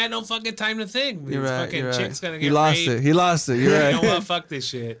reloaded. He had no fucking time to think. You're This right. fucking You're right. chick's gonna get He lost raped. it. He lost it. You're You know right. what? Fuck this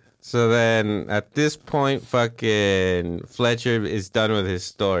shit. So then at this point, fucking Fletcher is done with his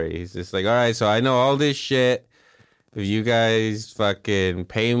story. He's just like, all right, so I know all this shit. If you guys fucking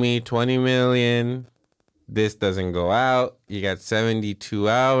pay me $20 million, this doesn't go out. You got 72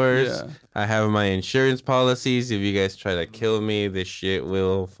 hours. Yeah. I have my insurance policies. If you guys try to kill me, this shit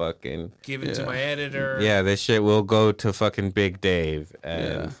will fucking... Give it to Yeah. my editor. Yeah, this shit will go to fucking Big Dave.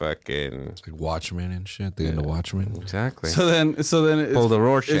 And Yeah. fucking... Like Watchmen and shit. The end of Watchmen. Exactly. So then it's, Pull the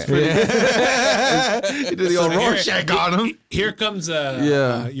Rorschach. it's pretty. He did the old Here- Rorschach on him. Here comes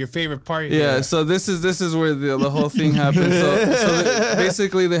Yeah. your favorite part. Yeah, here. so this is where the whole thing happens. So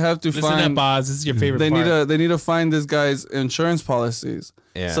basically they have to Listen up, find Boz. This is your favorite they part. need to find this guy's insurance policies.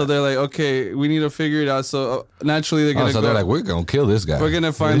 Yeah. So they're like, okay, we need to figure it out. So naturally they're Oh, gonna so go. they're like, we're gonna kill this guy. we're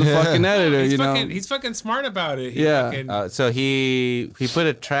gonna find the fucking editor. He's You know. fucking, he's fucking smart about it. He Yeah. fucking- So he put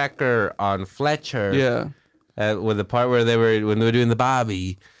a tracker on Fletcher. Yeah. With the part where they were doing the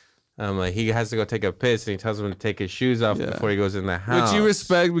Bobby. Like he has to go take a piss, and he tells him to take his shoes off Yeah. before he goes in the house. Which you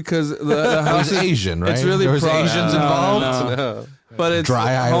respect because the He house was is Asian, right? It's really there was pro- Asians no, involved. no. But it's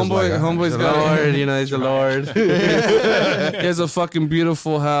Dry Eye was like, Homeboy's The got Lord, you know, he's the Lord. he has a fucking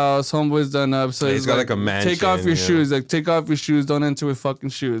beautiful house. Homeboy's done up, so He's he's got like a mansion, Take off your yeah. shoes. Like take off your shoes. Don't enter with fucking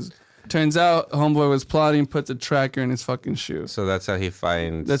shoes. Turns out, homeboy was plotting, puts a tracker in his fucking shoe. So that's how he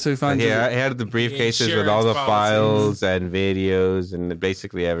finds. That's how he finds He it. had the briefcases with all the insurance files and videos and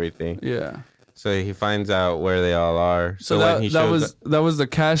basically everything. Yeah. So he finds out where they all are. So when he that shows that was the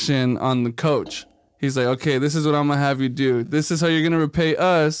cash in on the coach. He's like, okay, this is what I'm gonna have you do. This is how you're gonna repay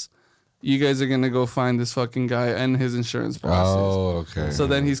us. You guys are gonna go find this fucking guy and his insurance policies. Oh, okay. So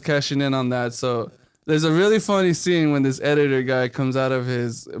then he's cashing in on that. So there's a really funny scene when this editor guy comes out of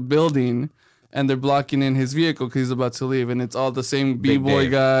his building and they're blocking in his vehicle because he's about to leave. And it's all the same Big B-boy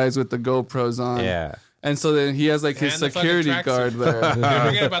Dave. guys with the GoPros on. Yeah. And so then he has like his And the fucking security tracksuit. guard there. Don't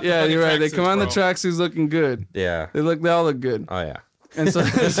forget about the Yeah, fucking you're right. They tracksuits, come on the bro. tracksuits looking good. Yeah. They all look good. Oh yeah. And so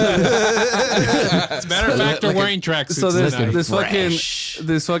As a matter of fact, they're wearing tracksuits. so tonight.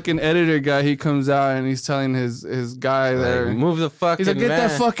 this fucking editor guy, he comes out and he's telling his guy there. Like, move the fucking He's like, get that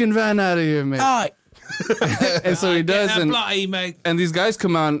van." fucking van out of here, mate. And so he does, and these guys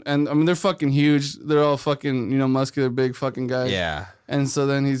come out, and I mean they're fucking huge. They're all fucking, muscular, big fucking guys. Yeah. And so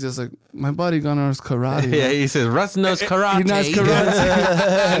then he's just like, my bodyguard knows karate. Yeah, man." he says Russ knows karate. He knows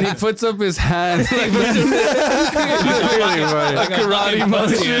karate. And he puts up his hands like, Like a karate fucking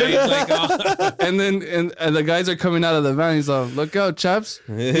monkey. motion. He's like, oh. and then and the guys are coming out of the van. He's like, look out, chaps.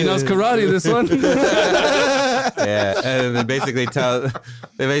 He knows karate, this one. Yeah, and they basically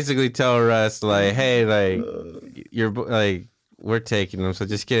tell Russ like, hey, like you're like we're taking them, so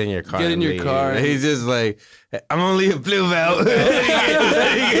just get in your car. Get in your car. And he's just like, I'm only a blue belt. He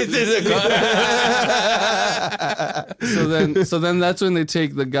gets in the car. So then that's when they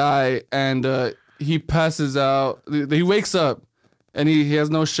take the guy and he passes out. He wakes up and he has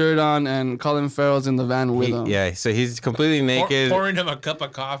no shirt on and Colin Farrell's in the van with him. Yeah, so he's completely naked. Pouring him a cup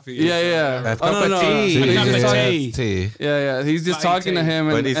of coffee. Yeah. A cup of tea. A cup of tea. Tea. Yeah. He's just Fine talking to tea. him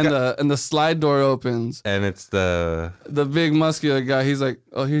and the slide door opens. And it's the big muscular guy. He's like,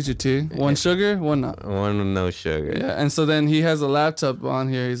 oh, here's your tea. One sugar, one not. one with no sugar. Yeah, and so then he has a laptop on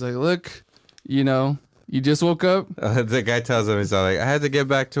here. He's like, look, you just woke up. The guy tells him, he's all like, I had to get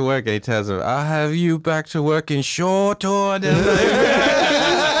back to work. And he tells him, I'll have you back to work in short order.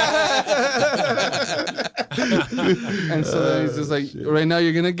 And so then he's just like, right now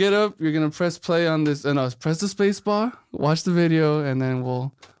you're gonna get up, you're gonna press play on this, and press the space bar, watch the video, and then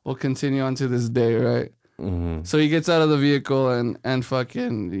we'll continue on to this day, right? Mm-hmm. So he gets out of the vehicle and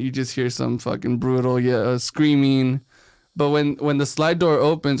fucking, you just hear some fucking brutal screaming. But when the slide door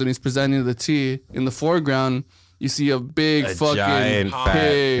opens and he's presenting the tea in the foreground, you see a big fucking giant fat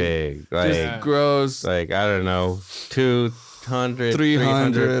pig. Like, just gross. Like, I don't know, 200,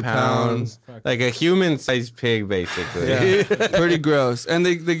 300 pounds. Like a human-sized pig, basically. Yeah, pretty gross. And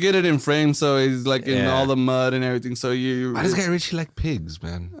they get it in frame, so he's like in Yeah. all the mud and everything. So Why does Guy Ritchie like pigs,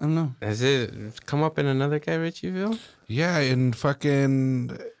 man? I don't know. Has it come up in another Guy Ritchie film? Yeah, in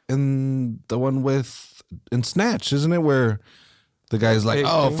the one in Snatch, isn't it? Where the guy's like,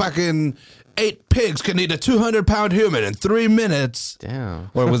 fucking 8 pigs can eat a 200-pound human in 3 minutes. Damn.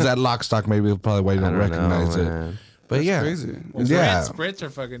 Or was that Lock, Stock? Maybe probably why you don't recognize it. Man. But That's yeah, crazy. yeah. Brits are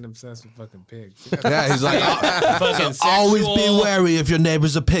fucking obsessed with fucking pigs. Yeah, he's like, Fucking always be sexual. wary if your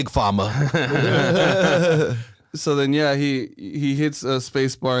neighbor's a pig farmer. So then, he hits a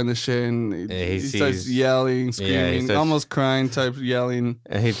space bar in the shit and he starts yelling, screaming, almost crying type yelling.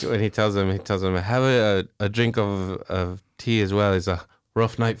 And when he tells him, have a drink of tea as well. It's a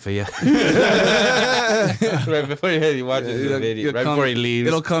rough night for you. Right before he watches the video, right before he leaves.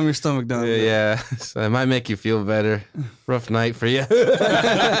 It'll calm your stomach down. Yeah, so it might make you feel better. Rough night for you.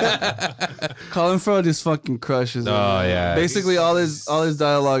 Colin Farrell just fucking crushes it. Oh, yeah. Basically, all his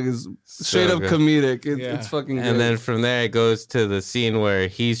dialogue is straight up good. comedic. Yeah. It's fucking good. And then from there, it goes to the scene where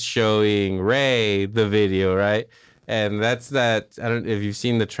he's showing Ray the video, right? And that's that. I don't know if you've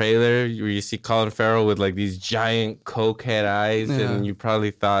seen the trailer where you see Colin Farrell with like these giant cokehead eyes, and you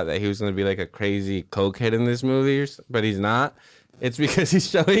probably thought that he was going to be like a crazy cokehead in this movie, but he's not. It's because he's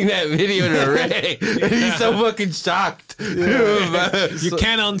showing that video to Ray, and he's so fucking shocked. You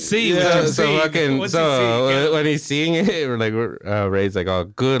can't unsee. Yeah, What's he seeing? When he's seeing it, we're like, Ray's like, oh,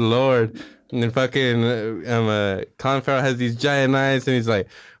 good lord. And then fucking Colin Farrell has these giant eyes, and he's like,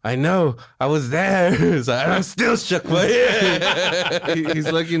 I know, I was there. So I'm still shook by it.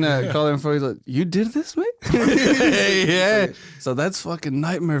 He's looking at Colin Farrell. He's like, "You did this, mate?" Yeah. So that's fucking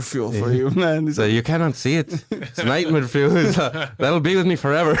nightmare fuel for you, man. He's So like, you cannot see it. It's nightmare fuel. That'll be with me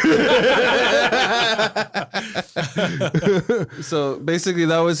forever. so basically,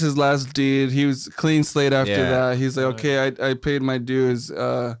 that was his last deed. He was clean slate after that. He's like, "Okay, I paid my dues.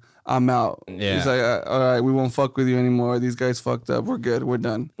 I'm out." Yeah. He's like, all right, we won't fuck with you anymore. These guys fucked up. We're good. We're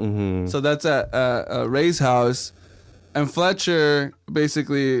done. Mm-hmm. So that's at Ray's house. And Fletcher,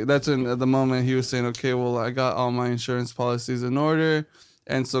 basically, that's at the moment he was saying, okay, well, I got all my insurance policies in order.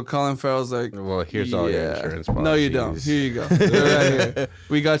 And so Colin Farrell's like, Well, here's all your insurance policies. No, you don't. Here you go. They're right here.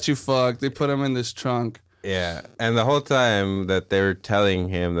 We got you fucked. They put him in this trunk. Yeah, and the whole time that they were telling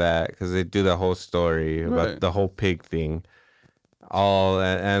him that, because they do the whole story about the whole pig thing,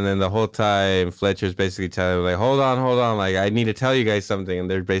 and then the whole time Fletcher's basically telling him like, hold on, like I need to tell you guys something,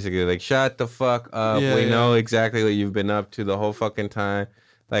 and they're basically like, shut the fuck up. We know exactly what you've been up to the whole fucking time.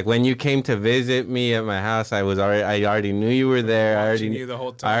 Like when you came to visit me at my house, I already knew you were there. I already knew the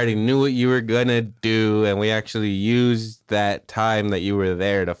whole time. I already knew what you were gonna do, and we actually used that time that you were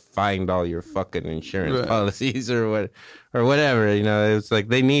there to find all your fucking insurance policies or whatever. You know, it's like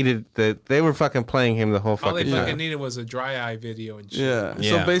they needed that. They were fucking playing him the whole fucking All they time. fucking needed was a dry eye video and shit. Yeah.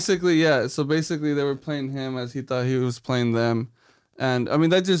 Yeah. So basically, they were playing him as he thought he was playing them, and I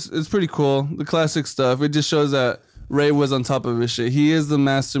mean it's pretty cool. The classic stuff. It just shows that Ray was on top of his shit. He is the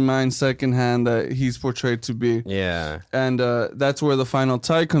mastermind secondhand that he's portrayed to be. Yeah. And that's where the final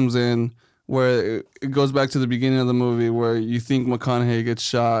tie comes in, where it goes back to the beginning of the movie where you think McConaughey gets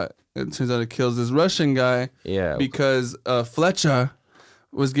shot. It turns out it kills this Russian guy. Yeah. Because Fletcher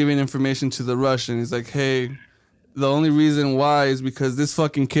was giving information to the Russian. He's like, hey, the only reason why is because this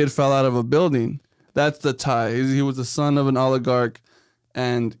fucking kid fell out of a building. That's the tie. He was the son of an oligarch,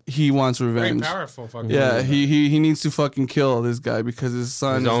 and he wants Very revenge. powerful fucking. Yeah, he needs to fucking kill this guy because his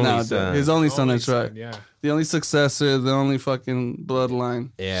son is now dead. His only son, that's right. Yeah. The only successor, the only fucking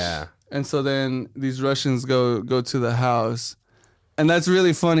bloodline. Yeah. And so then these Russians go to the house. And that's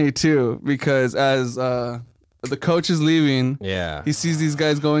really funny too, because as the coach is leaving, Yeah. he sees these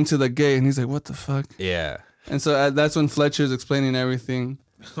guys go into the gate and he's like, what the fuck? Yeah. And so that's when Fletcher's explaining everything.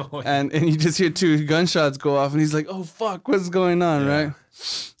 Oh, And you just hear 2 gunshots go off and he's like, oh fuck, what's going on, right?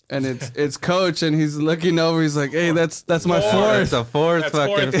 And it's Coach, and he's looking over. He's like, "Hey, that's my It's fourth." a fourth That's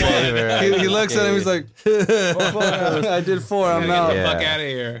fucking fourth one. flavor. He looks at him. He's like, "Oh, fuck, I did 4. I'm Get out." the Yeah. fuck out of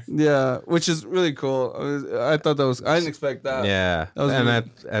here. Yeah, which is really cool. I thought that was. I didn't expect that. Yeah. That was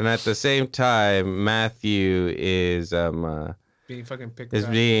And at the same time, Matthew is Being fucking picked is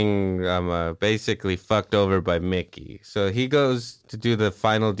up. being basically fucked over by Mickey. So he goes to do the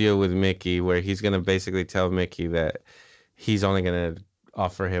final deal with Mickey, where he's gonna basically tell Mickey that he's only gonna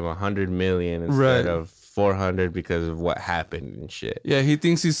offer him $100 million instead Right. of 400 because of what happened and shit. Yeah, he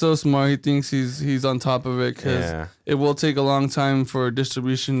thinks he's so smart. He thinks he's on top of it because Yeah. it will take a long time for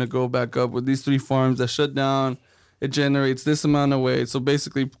distribution to go back up with these 3 farms that shut down. It generates this amount of weight. So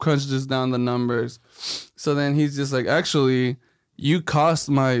basically crunches down the numbers. So then he's just like, actually, you cost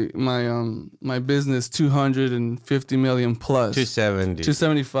my business 250 million plus 270.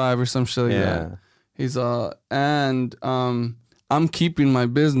 275 or some shit like Yeah. that. He's I'm keeping my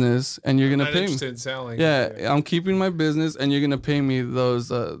business and you're gonna Not pay me. interested in selling. Yeah, I'm keeping my business and you're gonna pay me those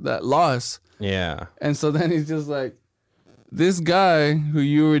that loss. Yeah. And so then he's just like, this guy who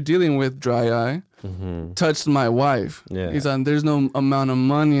you were dealing with, Dry Eye, touched my wife. Yeah. He's on. There's no amount of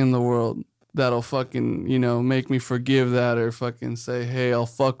money in the world that'll fucking make me forgive that or fucking say, hey, I'll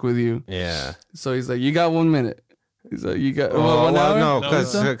fuck with you. Yeah. So he's like, you got 1 minute. He's like, you got Oh, 1 hour? no, No.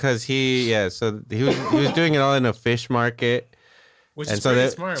 because he was doing it all in a fish market. Which And is so pretty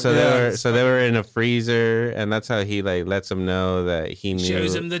they, smart. so man. they were in a freezer, and that's how he lets them know that he knew.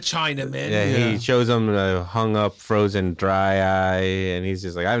 Shows him the Chinaman. Yeah, Yeah. he shows them the hung up frozen Dry Eye, and he's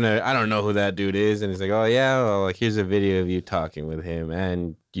just like, I don't know who that dude is, and he's like, oh yeah, well here's a video of you talking with him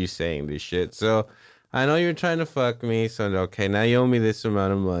and you saying this shit. So I know you're trying to fuck me, so okay, now you owe me this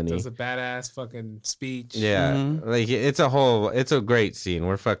amount of money. Does a badass fucking speech. Yeah, like it's a great scene.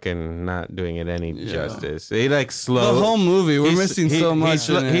 We're fucking not doing it any justice. He like slow. The whole movie, we're missing so much.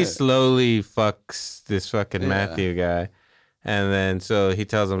 in He it. slowly fucks this fucking Matthew guy, and then so he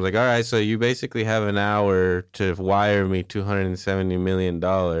tells him like, all right, so you basically have an hour to wire me $270 million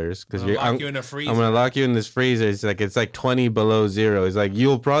because Lock you in a freezer. I'm gonna lock you in this freezer. It's like 20 below zero. He's like,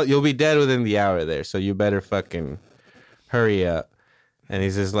 you'll be dead within the hour there, so you better fucking hurry up. And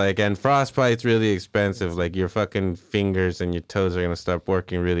he's just like, and frostbite's really expensive. Like your fucking fingers and your toes are gonna start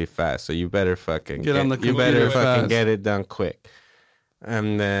working really fast. So you better fucking Get on the you better computer fucking fast. get it done quick.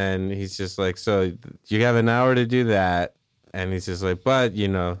 And then he's just like, so you have an hour to do that. And he's just like, but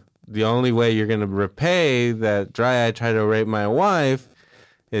the only way you're gonna repay that Dry Eye tried to rape my wife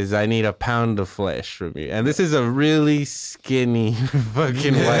is I need a pound of flesh from you. And this is a really skinny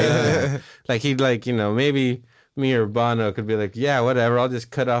fucking white man. Like he'd maybe me or Bono could be like, yeah, whatever, I'll just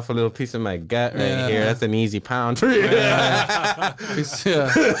cut off a little piece of my gut right here. That's an easy pound for you. Just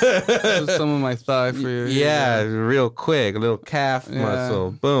some of my thigh for you. Yeah, real quick, a little calf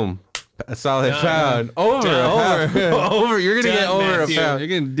muscle. Boom. A solid Done. pound. Over. You're going to get Done, over Matthew. a pound. You're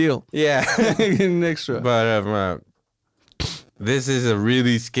getting a deal. Yeah. You're getting an extra. But this is a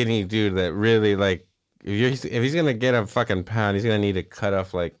really skinny dude that really if he's gonna get a fucking pound, he's gonna need to cut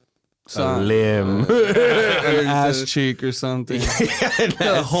off like a limb, An ass cheek or something.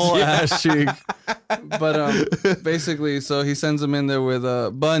 The whole ass cheek. But basically, so he sends him in there with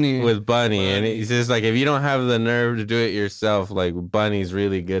Bunny. with Bunny, and he's just like, if you don't have the nerve to do it yourself, like Bunny's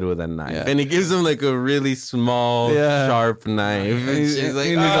really good with a knife, Yeah. and he gives him like a really small, sharp knife. And he's- she's like,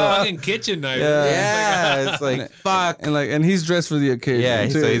 and he's "Ah." Fucking kitchen knife. Yeah, it's like fuck. and he's dressed for the occasion. Yeah,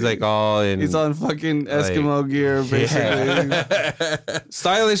 too. so he's like all in. He's on fucking Eskimo gear, basically.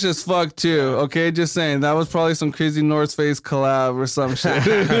 Stylish as fuck too. Okay, just saying that was probably some crazy North Face collab or some shit.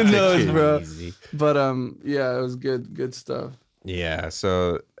 Who knows, bro? Easy. But yeah, it was good stuff. Yeah,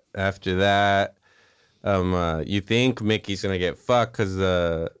 so after that, you think Mickey's gonna get fucked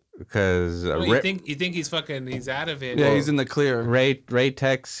because Well, you think he's out of it? Yeah, he's in the clear. Ray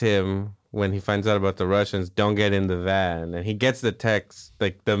texts him when he finds out about the Russians, don't get in the van, and he gets the text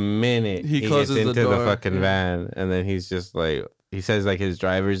like the minute He gets closes the into the door. fucking Yeah. van, and then he's just like, he says like his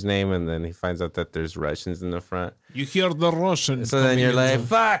driver's name, and then he finds out that there's Russians in the front. You hear the Russians. So then you're like,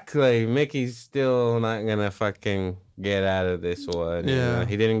 fuck, like Mickey's still not gonna fucking get out of this one. Yeah. You know?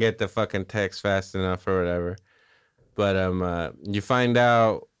 He didn't get the fucking text fast enough or whatever. But you find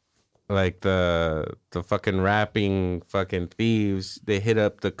out like the fucking rapping fucking thieves, they hit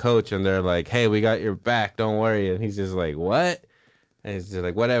up the coach and they're like, hey, we got your back, don't worry. And he's just like, what? And he's just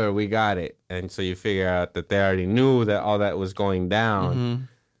like, whatever, we got it. And so you figure out that they already knew that all that was going down. Mm-hmm.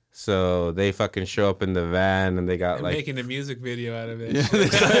 So they fucking show up in the van and they got They're like making a music video out of it.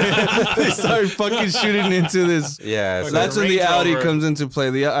 Yeah, they start fucking shooting into this. yeah. So That's when the Range Audi Rover. comes into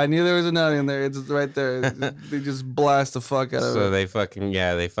play. I knew there was an Audi in there. It's right there. They just blast the fuck out of So it. they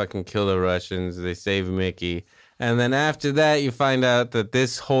fucking kill the Russians. They save Mickey. And then after that, you find out that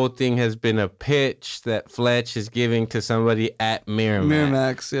this whole thing has been a pitch that Fletch is giving to somebody at Miramax.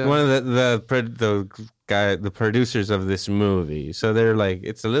 Miramax, yeah. One of the producers of this movie. So they're like,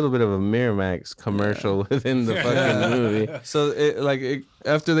 it's a little bit of a Miramax commercial within the fucking movie. So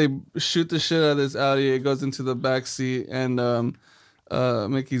after they shoot the shit out of this Audi, it goes into the back seat and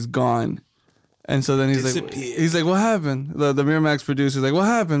Mickey's gone. And so then he's like, what happened? The Miramax producer's like, what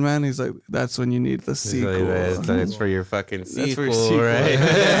happened, man? He's like, that's when you need the sequel. It's for your fucking sequel, That's for your sequel. right?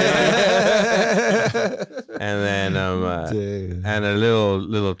 And then and a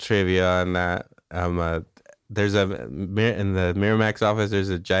little trivia on that. There's in the Miramax office. There's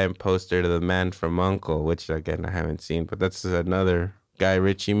a giant poster to The Man from U.N.C.L.E., which again I haven't seen, but that's another Guy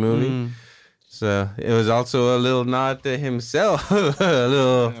Ritchie movie. So it was also a little nod to himself, a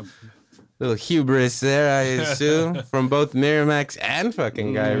little hubris there, I assume, from both Miramax and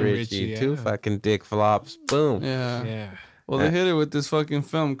fucking Guy Ritchie. Two fucking dick flops. Boom. Yeah. Yeah. Well, they hit it with this fucking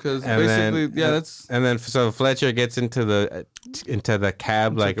film because And basically, that's. And then so Fletcher gets into the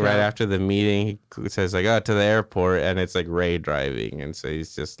cab like right after the meeting. He says like, "Oh, to the airport," and it's like Ray driving, and so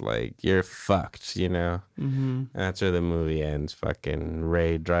he's just like, "You're fucked," you know. Mm-hmm. And that's where the movie ends. Fucking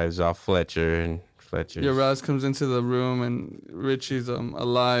Ray drives off Fletcher, and Fletcher. Yeah, Roz comes into the room and Richie's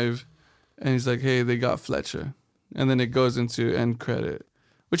alive, and he's like, "Hey, they got Fletcher," and then it goes into end credit,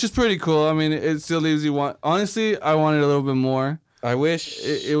 which is pretty cool. I mean, it still leaves you honestly, I wanted a little bit more. I wish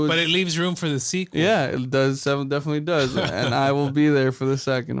It was, But it leaves room for the sequel. yeah, it does. Definitely does, and I will be there for the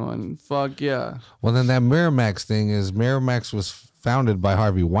second one. Fuck yeah. Well, then that Miramax thing is Miramax was founded by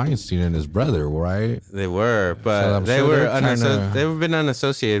Harvey Weinstein and his brother, right? they were, but So I'm they sure were they're kinda- they've been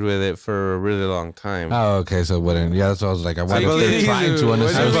unassociated with it for a really long time. Oh, okay. So what? Yeah, that's what I was like. I wonder if believe- they're trying to what are you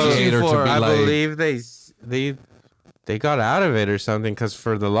unassociate or to for? be I like. believe they got out of it or something because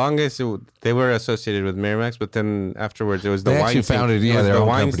for the longest they were associated with Miramax, but then afterwards it was the They actually Weinstein. founded, it yeah, was their the own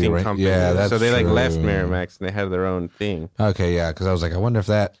Weinstein company, right? Yeah, that's so they like true. left Miramax and they had their own thing. Okay, yeah, because I was like, I wonder if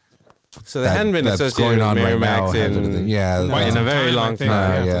that. So they hadn't been that's associated going with on right now Miramax has anything. Yeah, in a very time, long I think.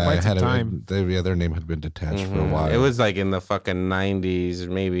 time. Yeah, yeah, quite it had some a, time. their name had been detached for a while. It was like in the fucking 90s,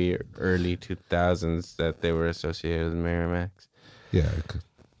 maybe early 2000s that they were associated with Miramax. yeah.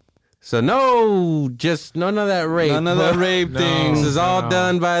 So just none of that rape. None of that rape No. thing. This is all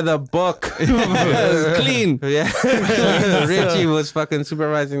done by the book. Clean. Yeah. Richie was fucking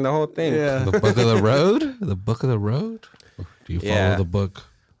supervising the whole thing. Yeah. The Book of the Road? The Book of the Road? Do you follow Yeah. the book?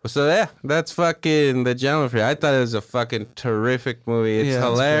 So yeah, that's fucking The Gentleman for You. I thought it was a fucking terrific movie. It's Yeah, it's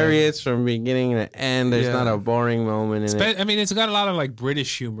hilarious from beginning to end. There's Yeah. not a boring moment in it. I mean, it's got a lot of like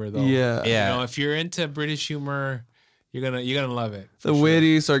British humor though. Yeah. Yeah. You know, if you're into British humor, you're gonna love it. The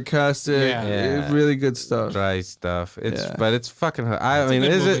witty, sarcastic, Yeah. really good stuff. Dry stuff. Yeah. But it's fucking. I It's a mean,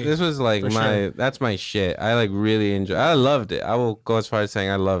 good movie, this was like for that's my shit. I like really enjoy. I loved it. I will go as far as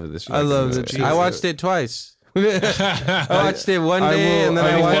saying I loved this. I loved movie. it, too. I watched it twice. I watched it one I day will- and then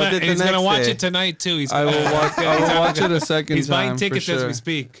I I will- watched it the He's next gonna watch day. it tonight too. I will watch it a second He's time. buying tickets for sure. as we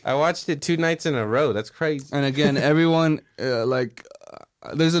speak. I watched it 2 nights in a row. That's crazy. And again, everyone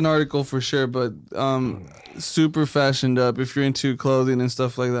there's an article for sure, but super fashioned up if you're into clothing and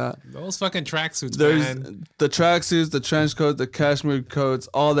stuff like that. Those fucking tracksuits, There's man. the tracksuits, the trench coats, the cashmere coats,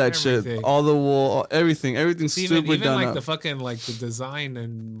 all that shit, Everything. all the wool, everything. Everything's It's super even done like up. the fucking like the design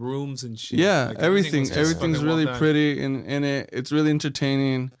and rooms and shit. Yeah, Like, everything. was just Everything's fucking really well done. pretty in it. It's really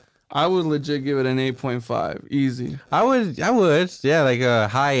entertaining. I would legit give it an 8.5, easy. I would, yeah, like a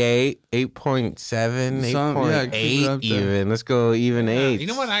high 8, 8.7, Some- yeah, keep it 8.8 up there. even. Let's go even 8. You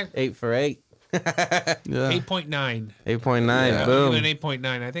know what? 8 for 8. Yeah. 8.9. 8.9. Yeah, Boom. an 8.9.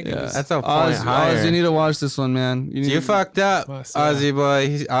 I think it was. That's a point Oz, higher. you need to watch this one, man. You fucked up, Must, yeah. Ozzy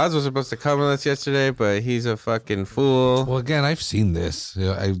boy. Oz was supposed to come with us yesterday, but he's a fucking fool. Well, again, I've seen this. You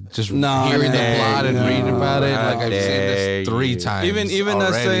know, I just No, hearing the man. plot and No. reading about it. How Like I've seen dare this 3 you. times. Even that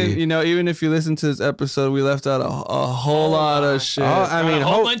already. saying, even if you listen to this episode, we left out a whole lot of shit. Oh, I mean, a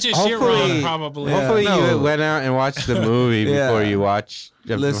whole bunch of shit wrong, hopefully- probably. Hopefully No. you went out and watched the movie Yeah. before you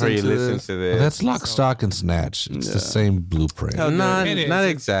Listen to listen this. to Well, this. that's Lock, Stock, and Snatch. It's the same blueprint. Hell, not It is. not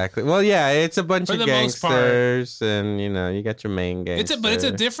exactly. Well, yeah, it's a bunch For of the most part. gangsters, and you got your main gangster. But it's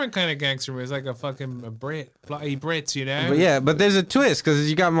a different kind of gangster movie. It's like a fucking Brit. Bloody Brits, you know? But yeah, but there's a twist because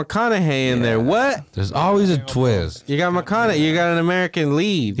you got McConaughey in there. What? There's always a twist. You got McConaughey. You got an American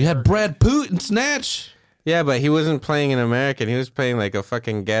lead. You had Brad Pitt in Snatch. Yeah, but he wasn't playing an American. He was playing like a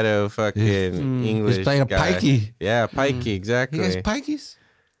fucking ghetto fucking English. He's playing a guy. pikey. Yeah, pikey, exactly. He has pikeys.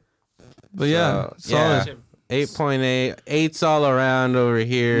 But yeah, So, yeah. solid. 8.8, 8's all around over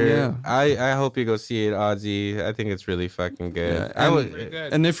here. Yeah. I hope you go see it, Ozzy. I think it's really fucking good. Yeah, I and- would Pretty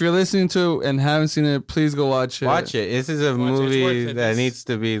good. And if you're listening to and haven't seen it, please go watch it. watch it. This is a Watch it. It's movie worth it. that It's- needs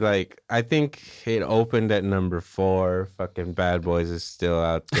to be like. I think it opened at number 4. Fucking Bad Boys is still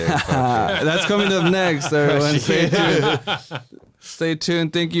out there. Fucking- That's coming up next, everyone. Stay tuned. Stay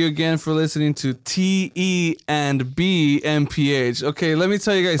tuned. Thank you again for listening to TE and B MPH. Okay, let me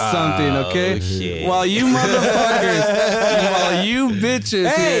tell you guys something, okay? shit. While you motherfuckers, while you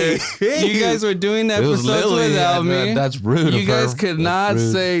bitches here, you guys were doing It was episodes Lily, without and, me. that's rude. You of guys her. could That's not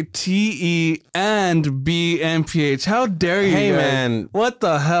rude. say TE and B MPH. How dare you Hey, guys? man. What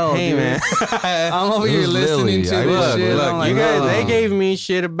the hell, Hey dude? man, I'm over It here was listening Lily. to I this look, shit. look, I'm like, you guys, oh. they gave me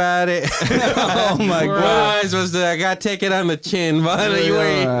shit about it. Oh my Well, god. I was supposed to. I got taken on the chin, but you were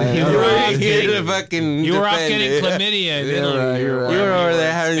right, you all were right. here to fucking. You were out defend getting it. chlamydia. Yeah, right, you're right. You were over there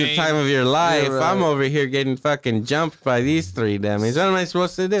in having the Spain. time of your life. You're right. I'm over here getting fucking jumped by these 3 dummies. What am I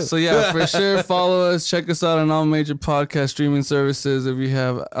supposed to do? So yeah, for sure, follow us. Check us out on all major podcast streaming services. If you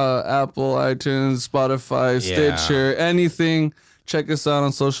have Apple, iTunes, Spotify, Yeah. Stitcher, anything, check us out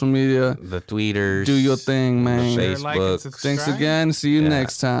on social media. The tweeters. Do your thing, man. The Share, like, and Facebook. subscribe. Thanks again. See you Yeah.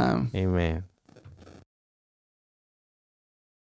 next time. Amen.